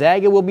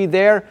 Gonzaga will be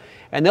there.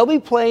 And they'll be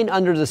playing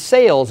under the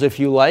sails, if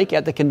you like,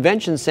 at the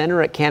Convention Center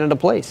at Canada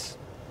Place.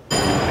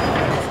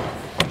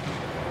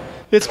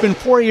 It's been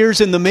 4 years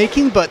in the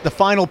making, but the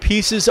final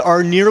pieces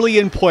are nearly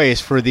in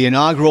place for the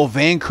inaugural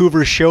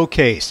Vancouver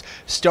Showcase.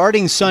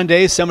 Starting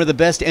Sunday, some of the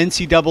best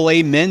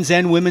NCAA men's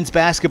and women's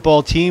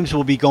basketball teams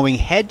will be going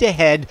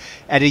head-to-head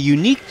at a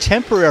unique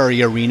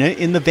temporary arena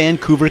in the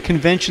Vancouver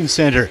Convention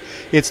Center.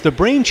 It's the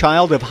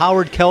brainchild of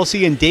Howard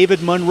Kelsey and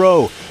David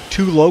Monroe,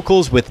 2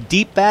 locals with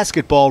deep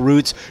basketball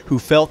roots who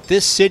felt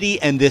this city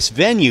and this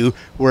venue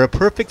were a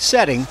perfect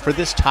setting for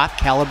this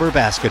top-caliber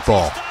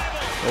basketball.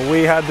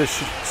 We had to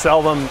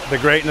sell them the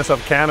greatness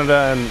of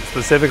Canada and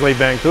specifically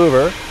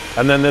Vancouver.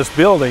 And then this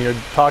building, you're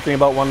talking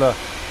about one of the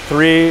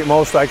 3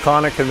 most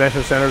iconic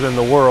convention centers in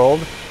the world.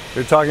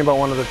 You're talking about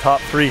one of the top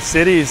 3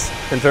 cities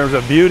in terms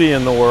of beauty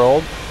in the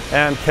world.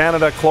 And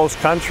Canada, close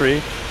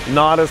country,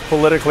 not as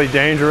politically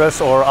dangerous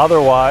or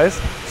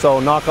otherwise. So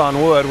knock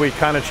on wood, we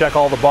kind of check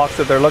all the boxes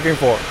that they're looking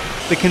for.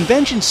 The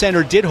Convention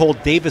Center did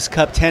hold Davis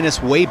Cup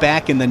tennis way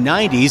back in the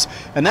 90s,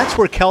 and that's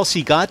where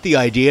Kelsey got the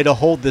idea to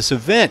hold this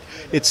event.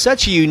 It's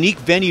such a unique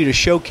venue to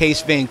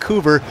showcase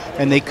Vancouver,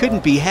 and they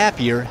couldn't be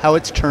happier how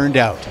it's turned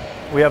out.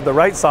 We have the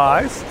right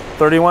size,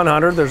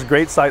 3,100, there's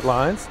great sight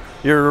lines.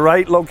 You're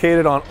right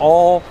located on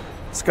all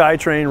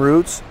SkyTrain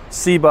routes,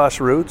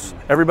 C-Bus routes.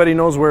 Everybody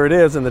knows where it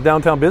is, and the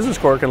Downtown Business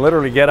Corps can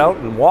literally get out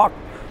and walk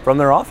from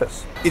their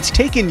office. It's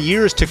taken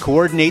years to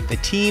coordinate the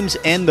teams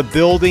and the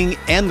building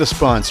and the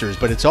sponsors,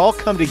 but it's all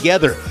come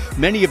together.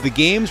 Many of the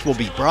games will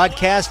be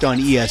broadcast on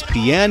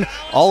ESPN.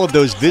 All of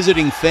those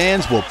visiting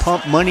fans will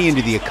pump money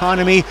into the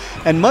economy,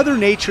 and Mother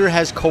Nature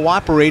has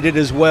cooperated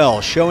as well,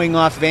 showing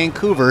off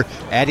Vancouver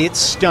at its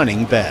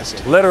stunning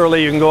best.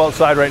 Literally, you can go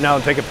outside right now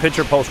and take a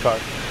picture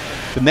postcard.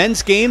 The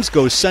men's games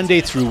go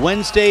Sunday through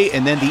Wednesday,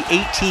 and then the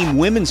 8-team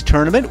women's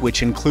tournament,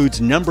 which includes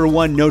number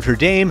 1 Notre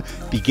Dame,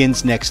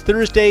 begins next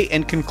Thursday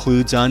and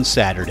concludes on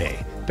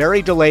Saturday.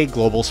 Barry DeLay,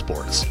 Global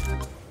Sports.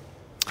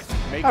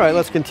 All right,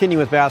 let's continue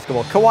with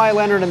basketball. Kawhi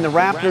Leonard and the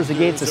Raptors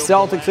against the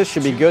Celtics. This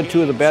should be good.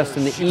 2 of the best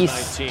in the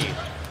East.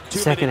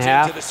 Second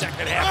half.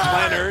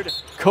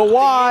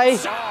 Kawhi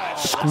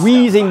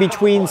squeezing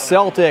between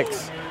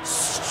Celtics.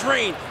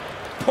 Strength,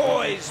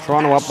 poise.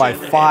 Toronto up by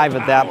 5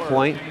 at that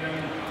point.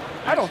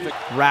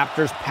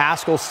 Raptors,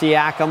 Pascal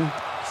Siakam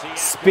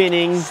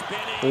spinning,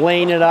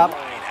 laying it up.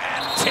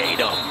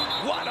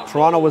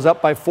 Toronto was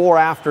up by 4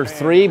 after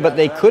 3, but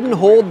they couldn't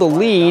hold the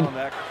lead.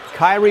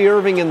 Kyrie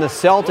Irving and the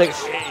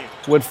Celtics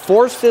would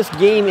force this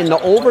game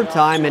into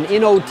overtime, and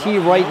in OT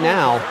right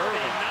now,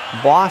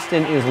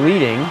 Boston is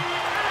leading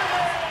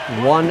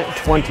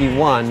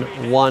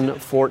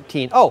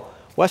 121-114. Oh,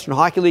 Western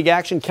Hockey League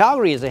action.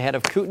 Calgary is ahead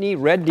of Kootenay.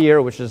 Red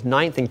Deer, which is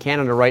 9th in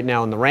Canada right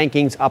now in the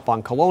rankings, up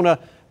on Kelowna.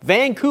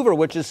 Vancouver,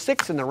 which is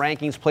 6th in the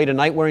rankings, played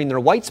tonight wearing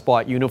their White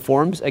Spot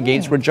uniforms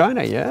against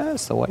Regina.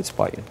 Yes, the White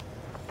Spot.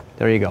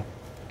 There you go.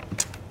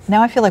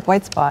 Now I feel like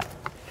White Spot.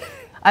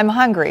 I'm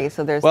hungry,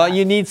 so there's... Well,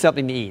 you need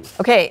something to eat.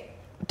 Okay,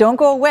 don't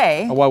go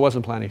away. Oh, I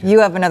wasn't planning to. You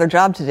have another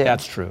job to do.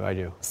 That's true, I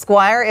do.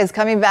 Squire is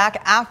coming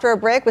back after a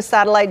break with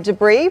satellite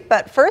debris,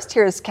 but first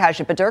here's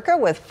Kasia Paderka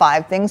with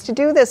 5 things to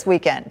do this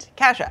weekend.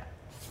 Kasia.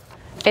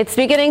 It's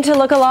beginning to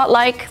look a lot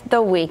like the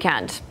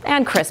weekend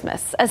and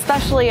Christmas,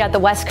 especially at the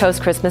West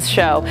Coast Christmas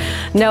Show.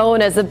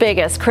 Known as the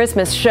biggest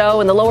Christmas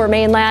show in the Lower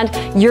Mainland,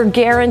 you're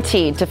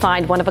guaranteed to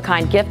find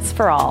one-of-a-kind gifts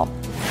for all.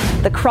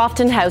 The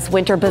Crofton House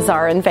Winter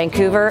Bazaar in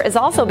Vancouver is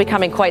also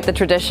becoming quite the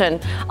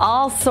tradition.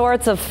 All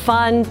sorts of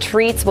fun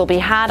treats will be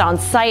had on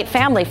site,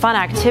 family fun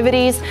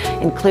activities,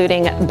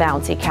 including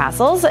bouncy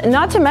castles,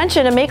 not to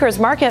mention a maker's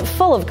market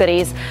full of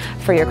goodies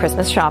for your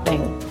Christmas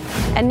shopping.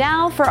 And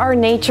now for our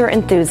nature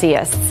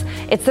enthusiasts.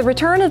 It's the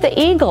return of the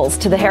eagles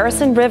to the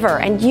Harrison River,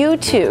 and you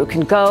too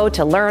can go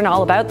to learn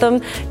all about them,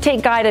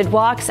 take guided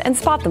walks, and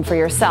spot them for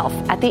yourself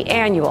at the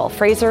annual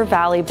Fraser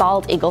Valley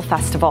Bald Eagle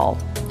Festival.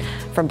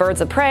 From birds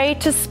of prey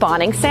to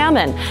spawning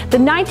salmon, the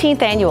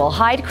 19th annual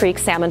Hyde Creek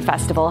Salmon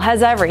Festival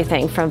has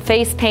everything from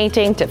face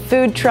painting to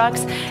food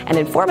trucks and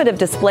informative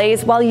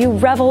displays while you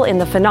revel in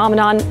the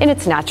phenomenon in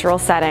its natural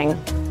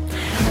setting.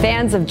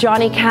 Fans of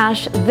Johnny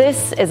Cash,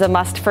 this is a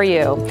must for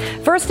you.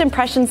 First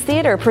Impressions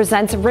Theatre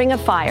presents Ring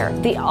of Fire,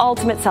 the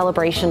ultimate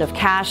celebration of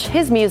Cash,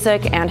 his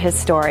music, and his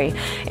story.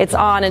 It's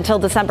on until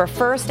December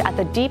 1st at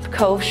the Deep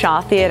Cove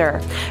Shaw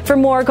Theatre. For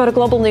more, go to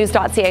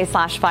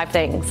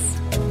globalnews.ca/5things.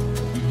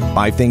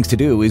 5 Things to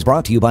Do is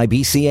brought to you by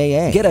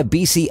BCAA. Get a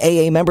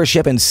BCAA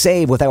membership and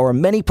save with our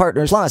many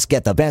partners. Plus,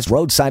 get the best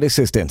roadside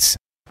assistance.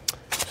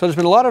 So there's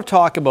been a lot of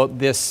talk about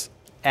this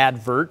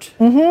advert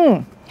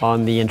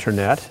on the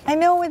internet. I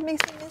know, it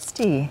makes me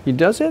misty.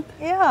 Does it?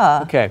 Yeah.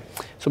 Okay.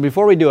 So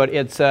before we do it,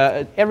 it's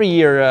every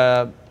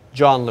year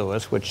John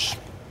Lewis, which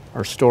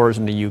are stores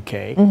in the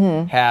UK,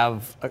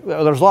 have,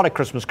 there's a lot of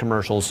Christmas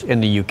commercials in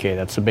the UK.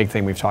 That's a big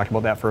thing. We've talked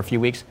about that for a few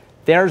weeks.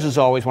 Theirs is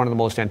always one of the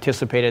most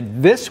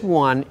anticipated. This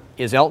one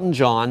is Elton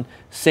John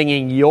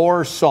singing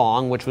Your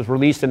Song, which was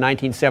released in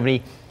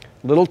 1970.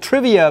 Little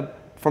trivia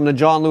from the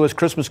John Lewis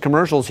Christmas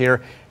commercials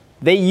here.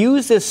 They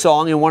used this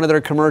song in one of their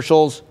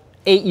commercials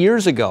 8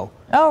 years ago.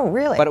 Oh,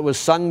 really? But it was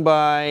sung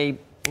by,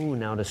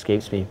 now it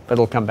escapes me, but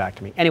it'll come back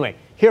to me. Anyway,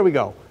 here we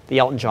go, the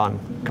Elton John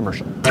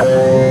commercial.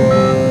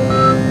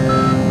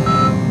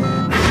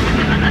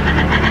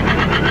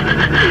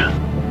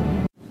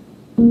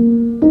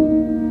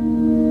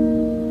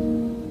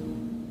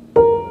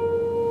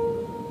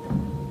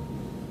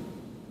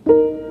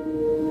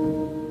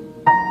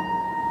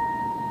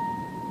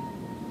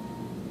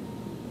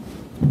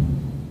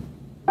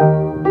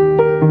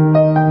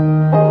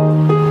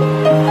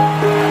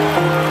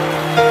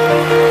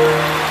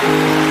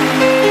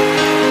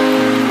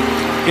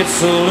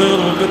 It's a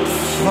little bit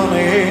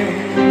funny,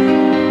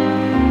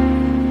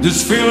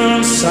 this feeling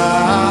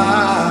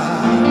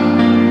inside.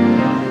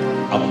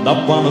 I'm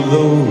not one of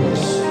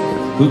those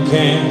who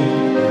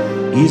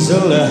can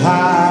easily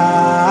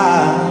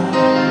hide.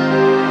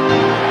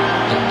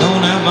 I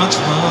don't have much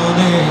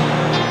money,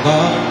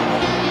 but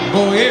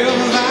oh,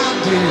 if I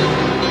did,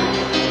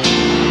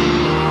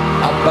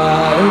 I'd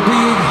buy a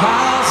big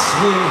house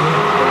where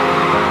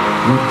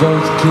we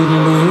both could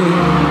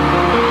live.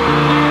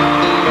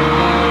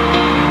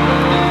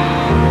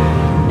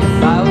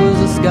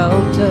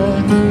 Sculptor,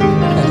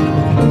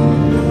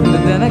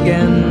 but then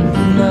again,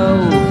 no,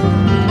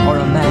 or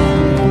a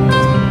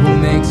man who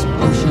makes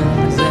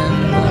potions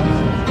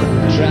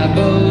and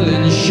travel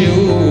and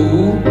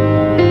show.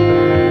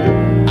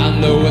 I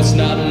know it's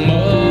not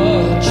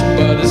much,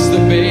 but it's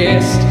the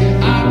best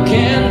I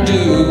can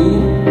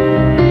do.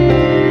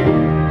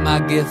 My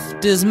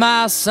gift is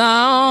my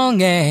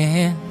song,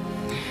 and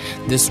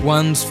this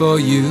one's for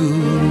you.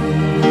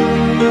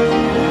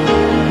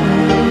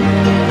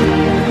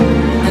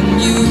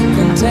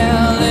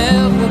 Tell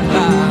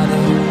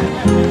everybody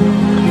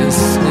this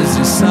is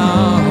your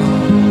song.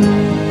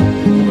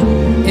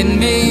 It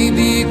may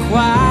be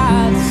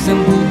quite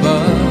simple,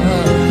 but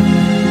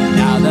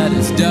now that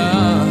it's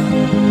done,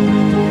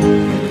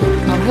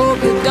 I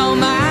hope you don't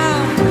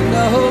mind.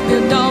 I hope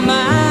you don't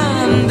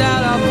mind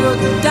that I put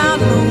down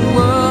the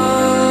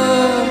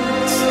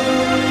words.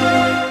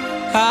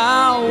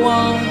 How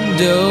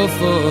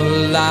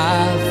wonderful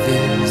life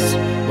is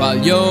while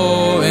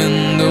you're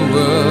in the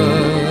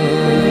world.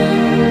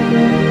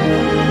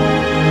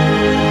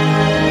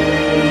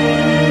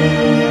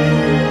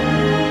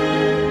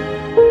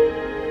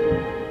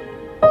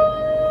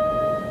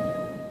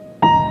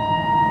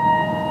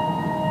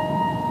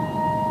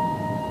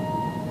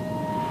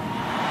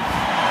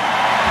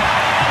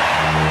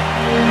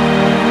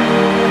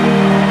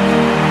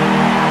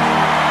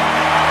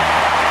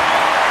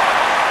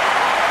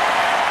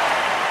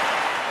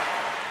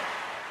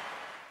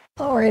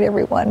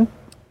 Everyone.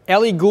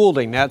 Ellie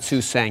Goulding, that's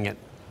who sang it.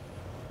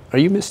 Are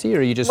you misty,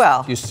 or you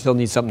you still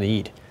need something to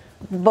eat?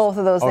 Both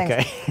of those things.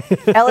 Okay.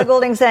 Ellie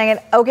Goulding sang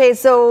it. Okay,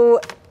 so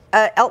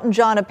Elton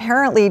John,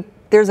 apparently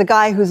there's a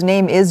guy whose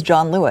name is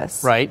John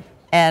Lewis. Right.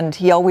 And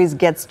he always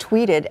gets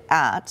tweeted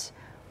at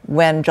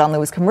when John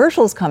Lewis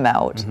commercials come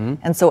out. Mm-hmm.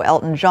 And so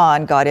Elton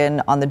John got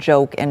in on the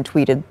joke and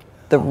tweeted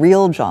the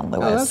real John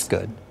Lewis. Oh, that's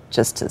good.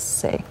 just to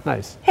say,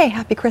 nice. Hey,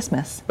 happy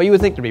Christmas. But you would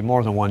think there'd be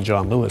more than one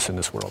John Lewis in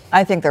this world.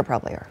 I think there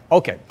probably are.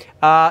 Okay.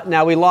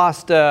 Now, we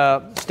lost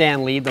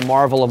Stan Lee, the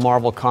Marvel of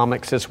Marvel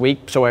Comics, this week,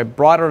 so I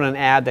brought out an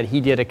ad that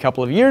he did a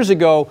couple of years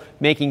ago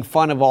making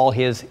fun of all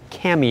his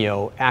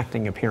cameo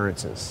acting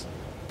appearances.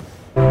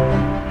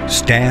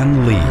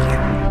 Stan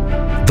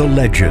Lee, the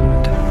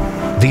legend,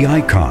 the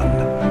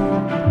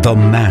icon, the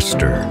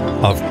master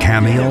of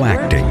cameo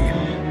acting.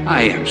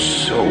 I am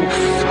so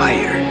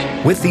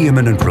fired. With the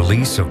imminent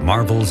release of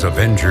Marvel's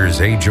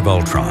Avengers Age of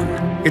Ultron,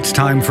 it's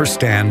time for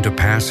Stan to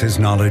pass his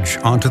knowledge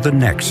on to the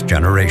next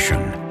generation.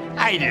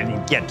 I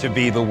didn't get to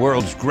be the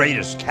world's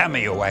greatest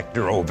cameo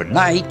actor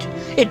overnight.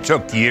 It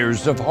took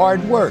years of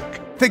hard work.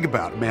 Think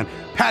about it, man.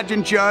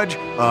 Pageant judge,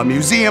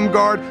 museum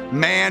guard,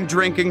 man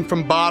drinking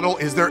from bottle.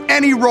 Is there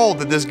any role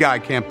that this guy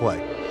can't play?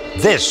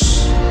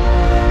 This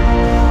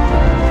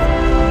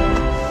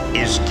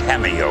is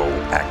cameo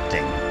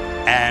acting.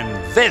 And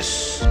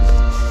this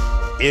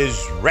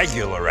is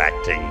regular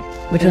acting.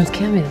 Which one's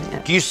cameo?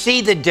 Do you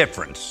see the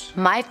difference?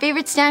 My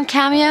favorite Stan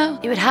cameo,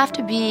 it would have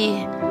to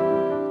be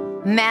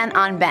Man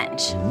on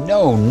Bench.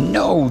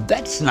 No,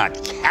 that's not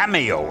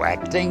cameo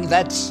acting.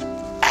 That's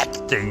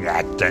acting.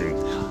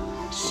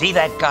 See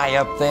that guy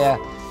up there?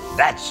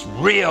 That's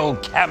real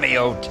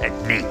cameo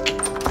technique.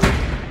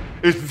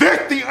 Is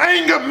this the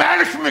anger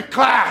management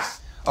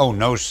class? Oh,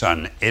 no,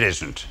 son, it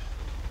isn't.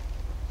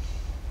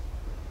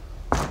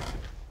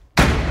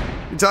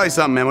 Let me tell you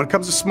something, man. When it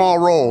comes to small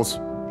roles,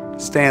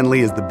 Stan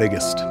Lee is the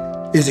biggest.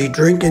 Is he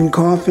drinking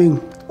coffee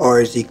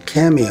or is he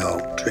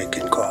cameo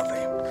drinking coffee?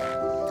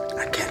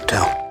 I can't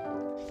tell.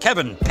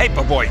 Kevin,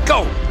 Paperboy,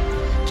 go!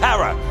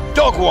 Tara,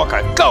 Dog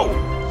Walker, go!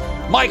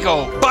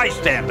 Michael,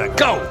 Bystander,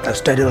 go! I've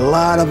studied a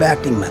lot of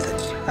acting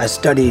methods. I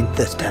studied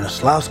the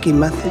Stanislavski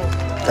method,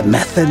 the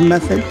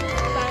method,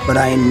 but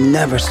I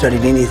never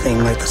studied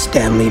anything like the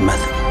Stan Lee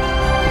method.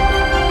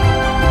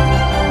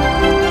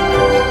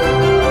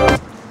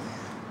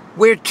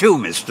 Where to,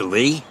 Mr.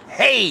 Lee?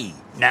 Hey,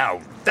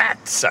 now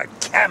that's a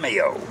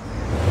cameo.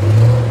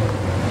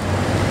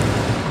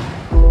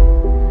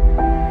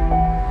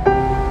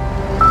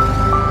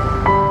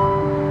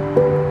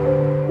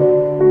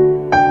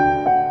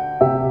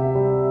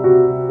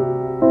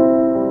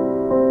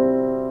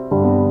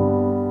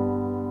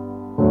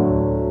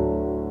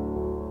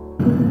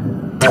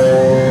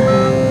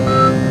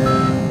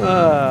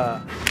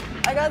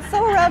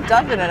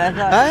 Up in it, I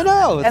thought. I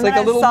know, it's like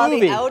a little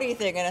movie. I saw the Audi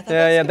thing, and I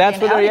thought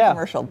that's what they're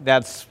commercial.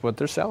 That's what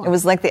they're selling. It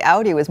was like the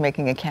Audi was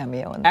making a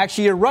cameo.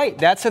 Actually, you're right.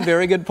 That's a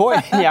very good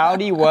point. The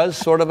Audi was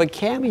sort of a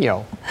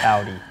cameo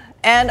Audi.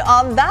 And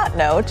on that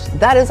note,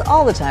 that is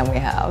all the time we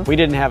have. We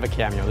didn't have a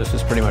cameo. This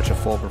was pretty much a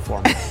full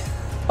performance.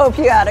 Hope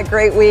you had a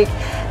great week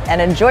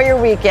and enjoy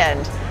your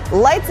weekend.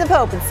 Lights of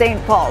Hope in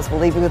St. Paul's will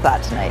leave you with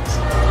that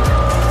tonight.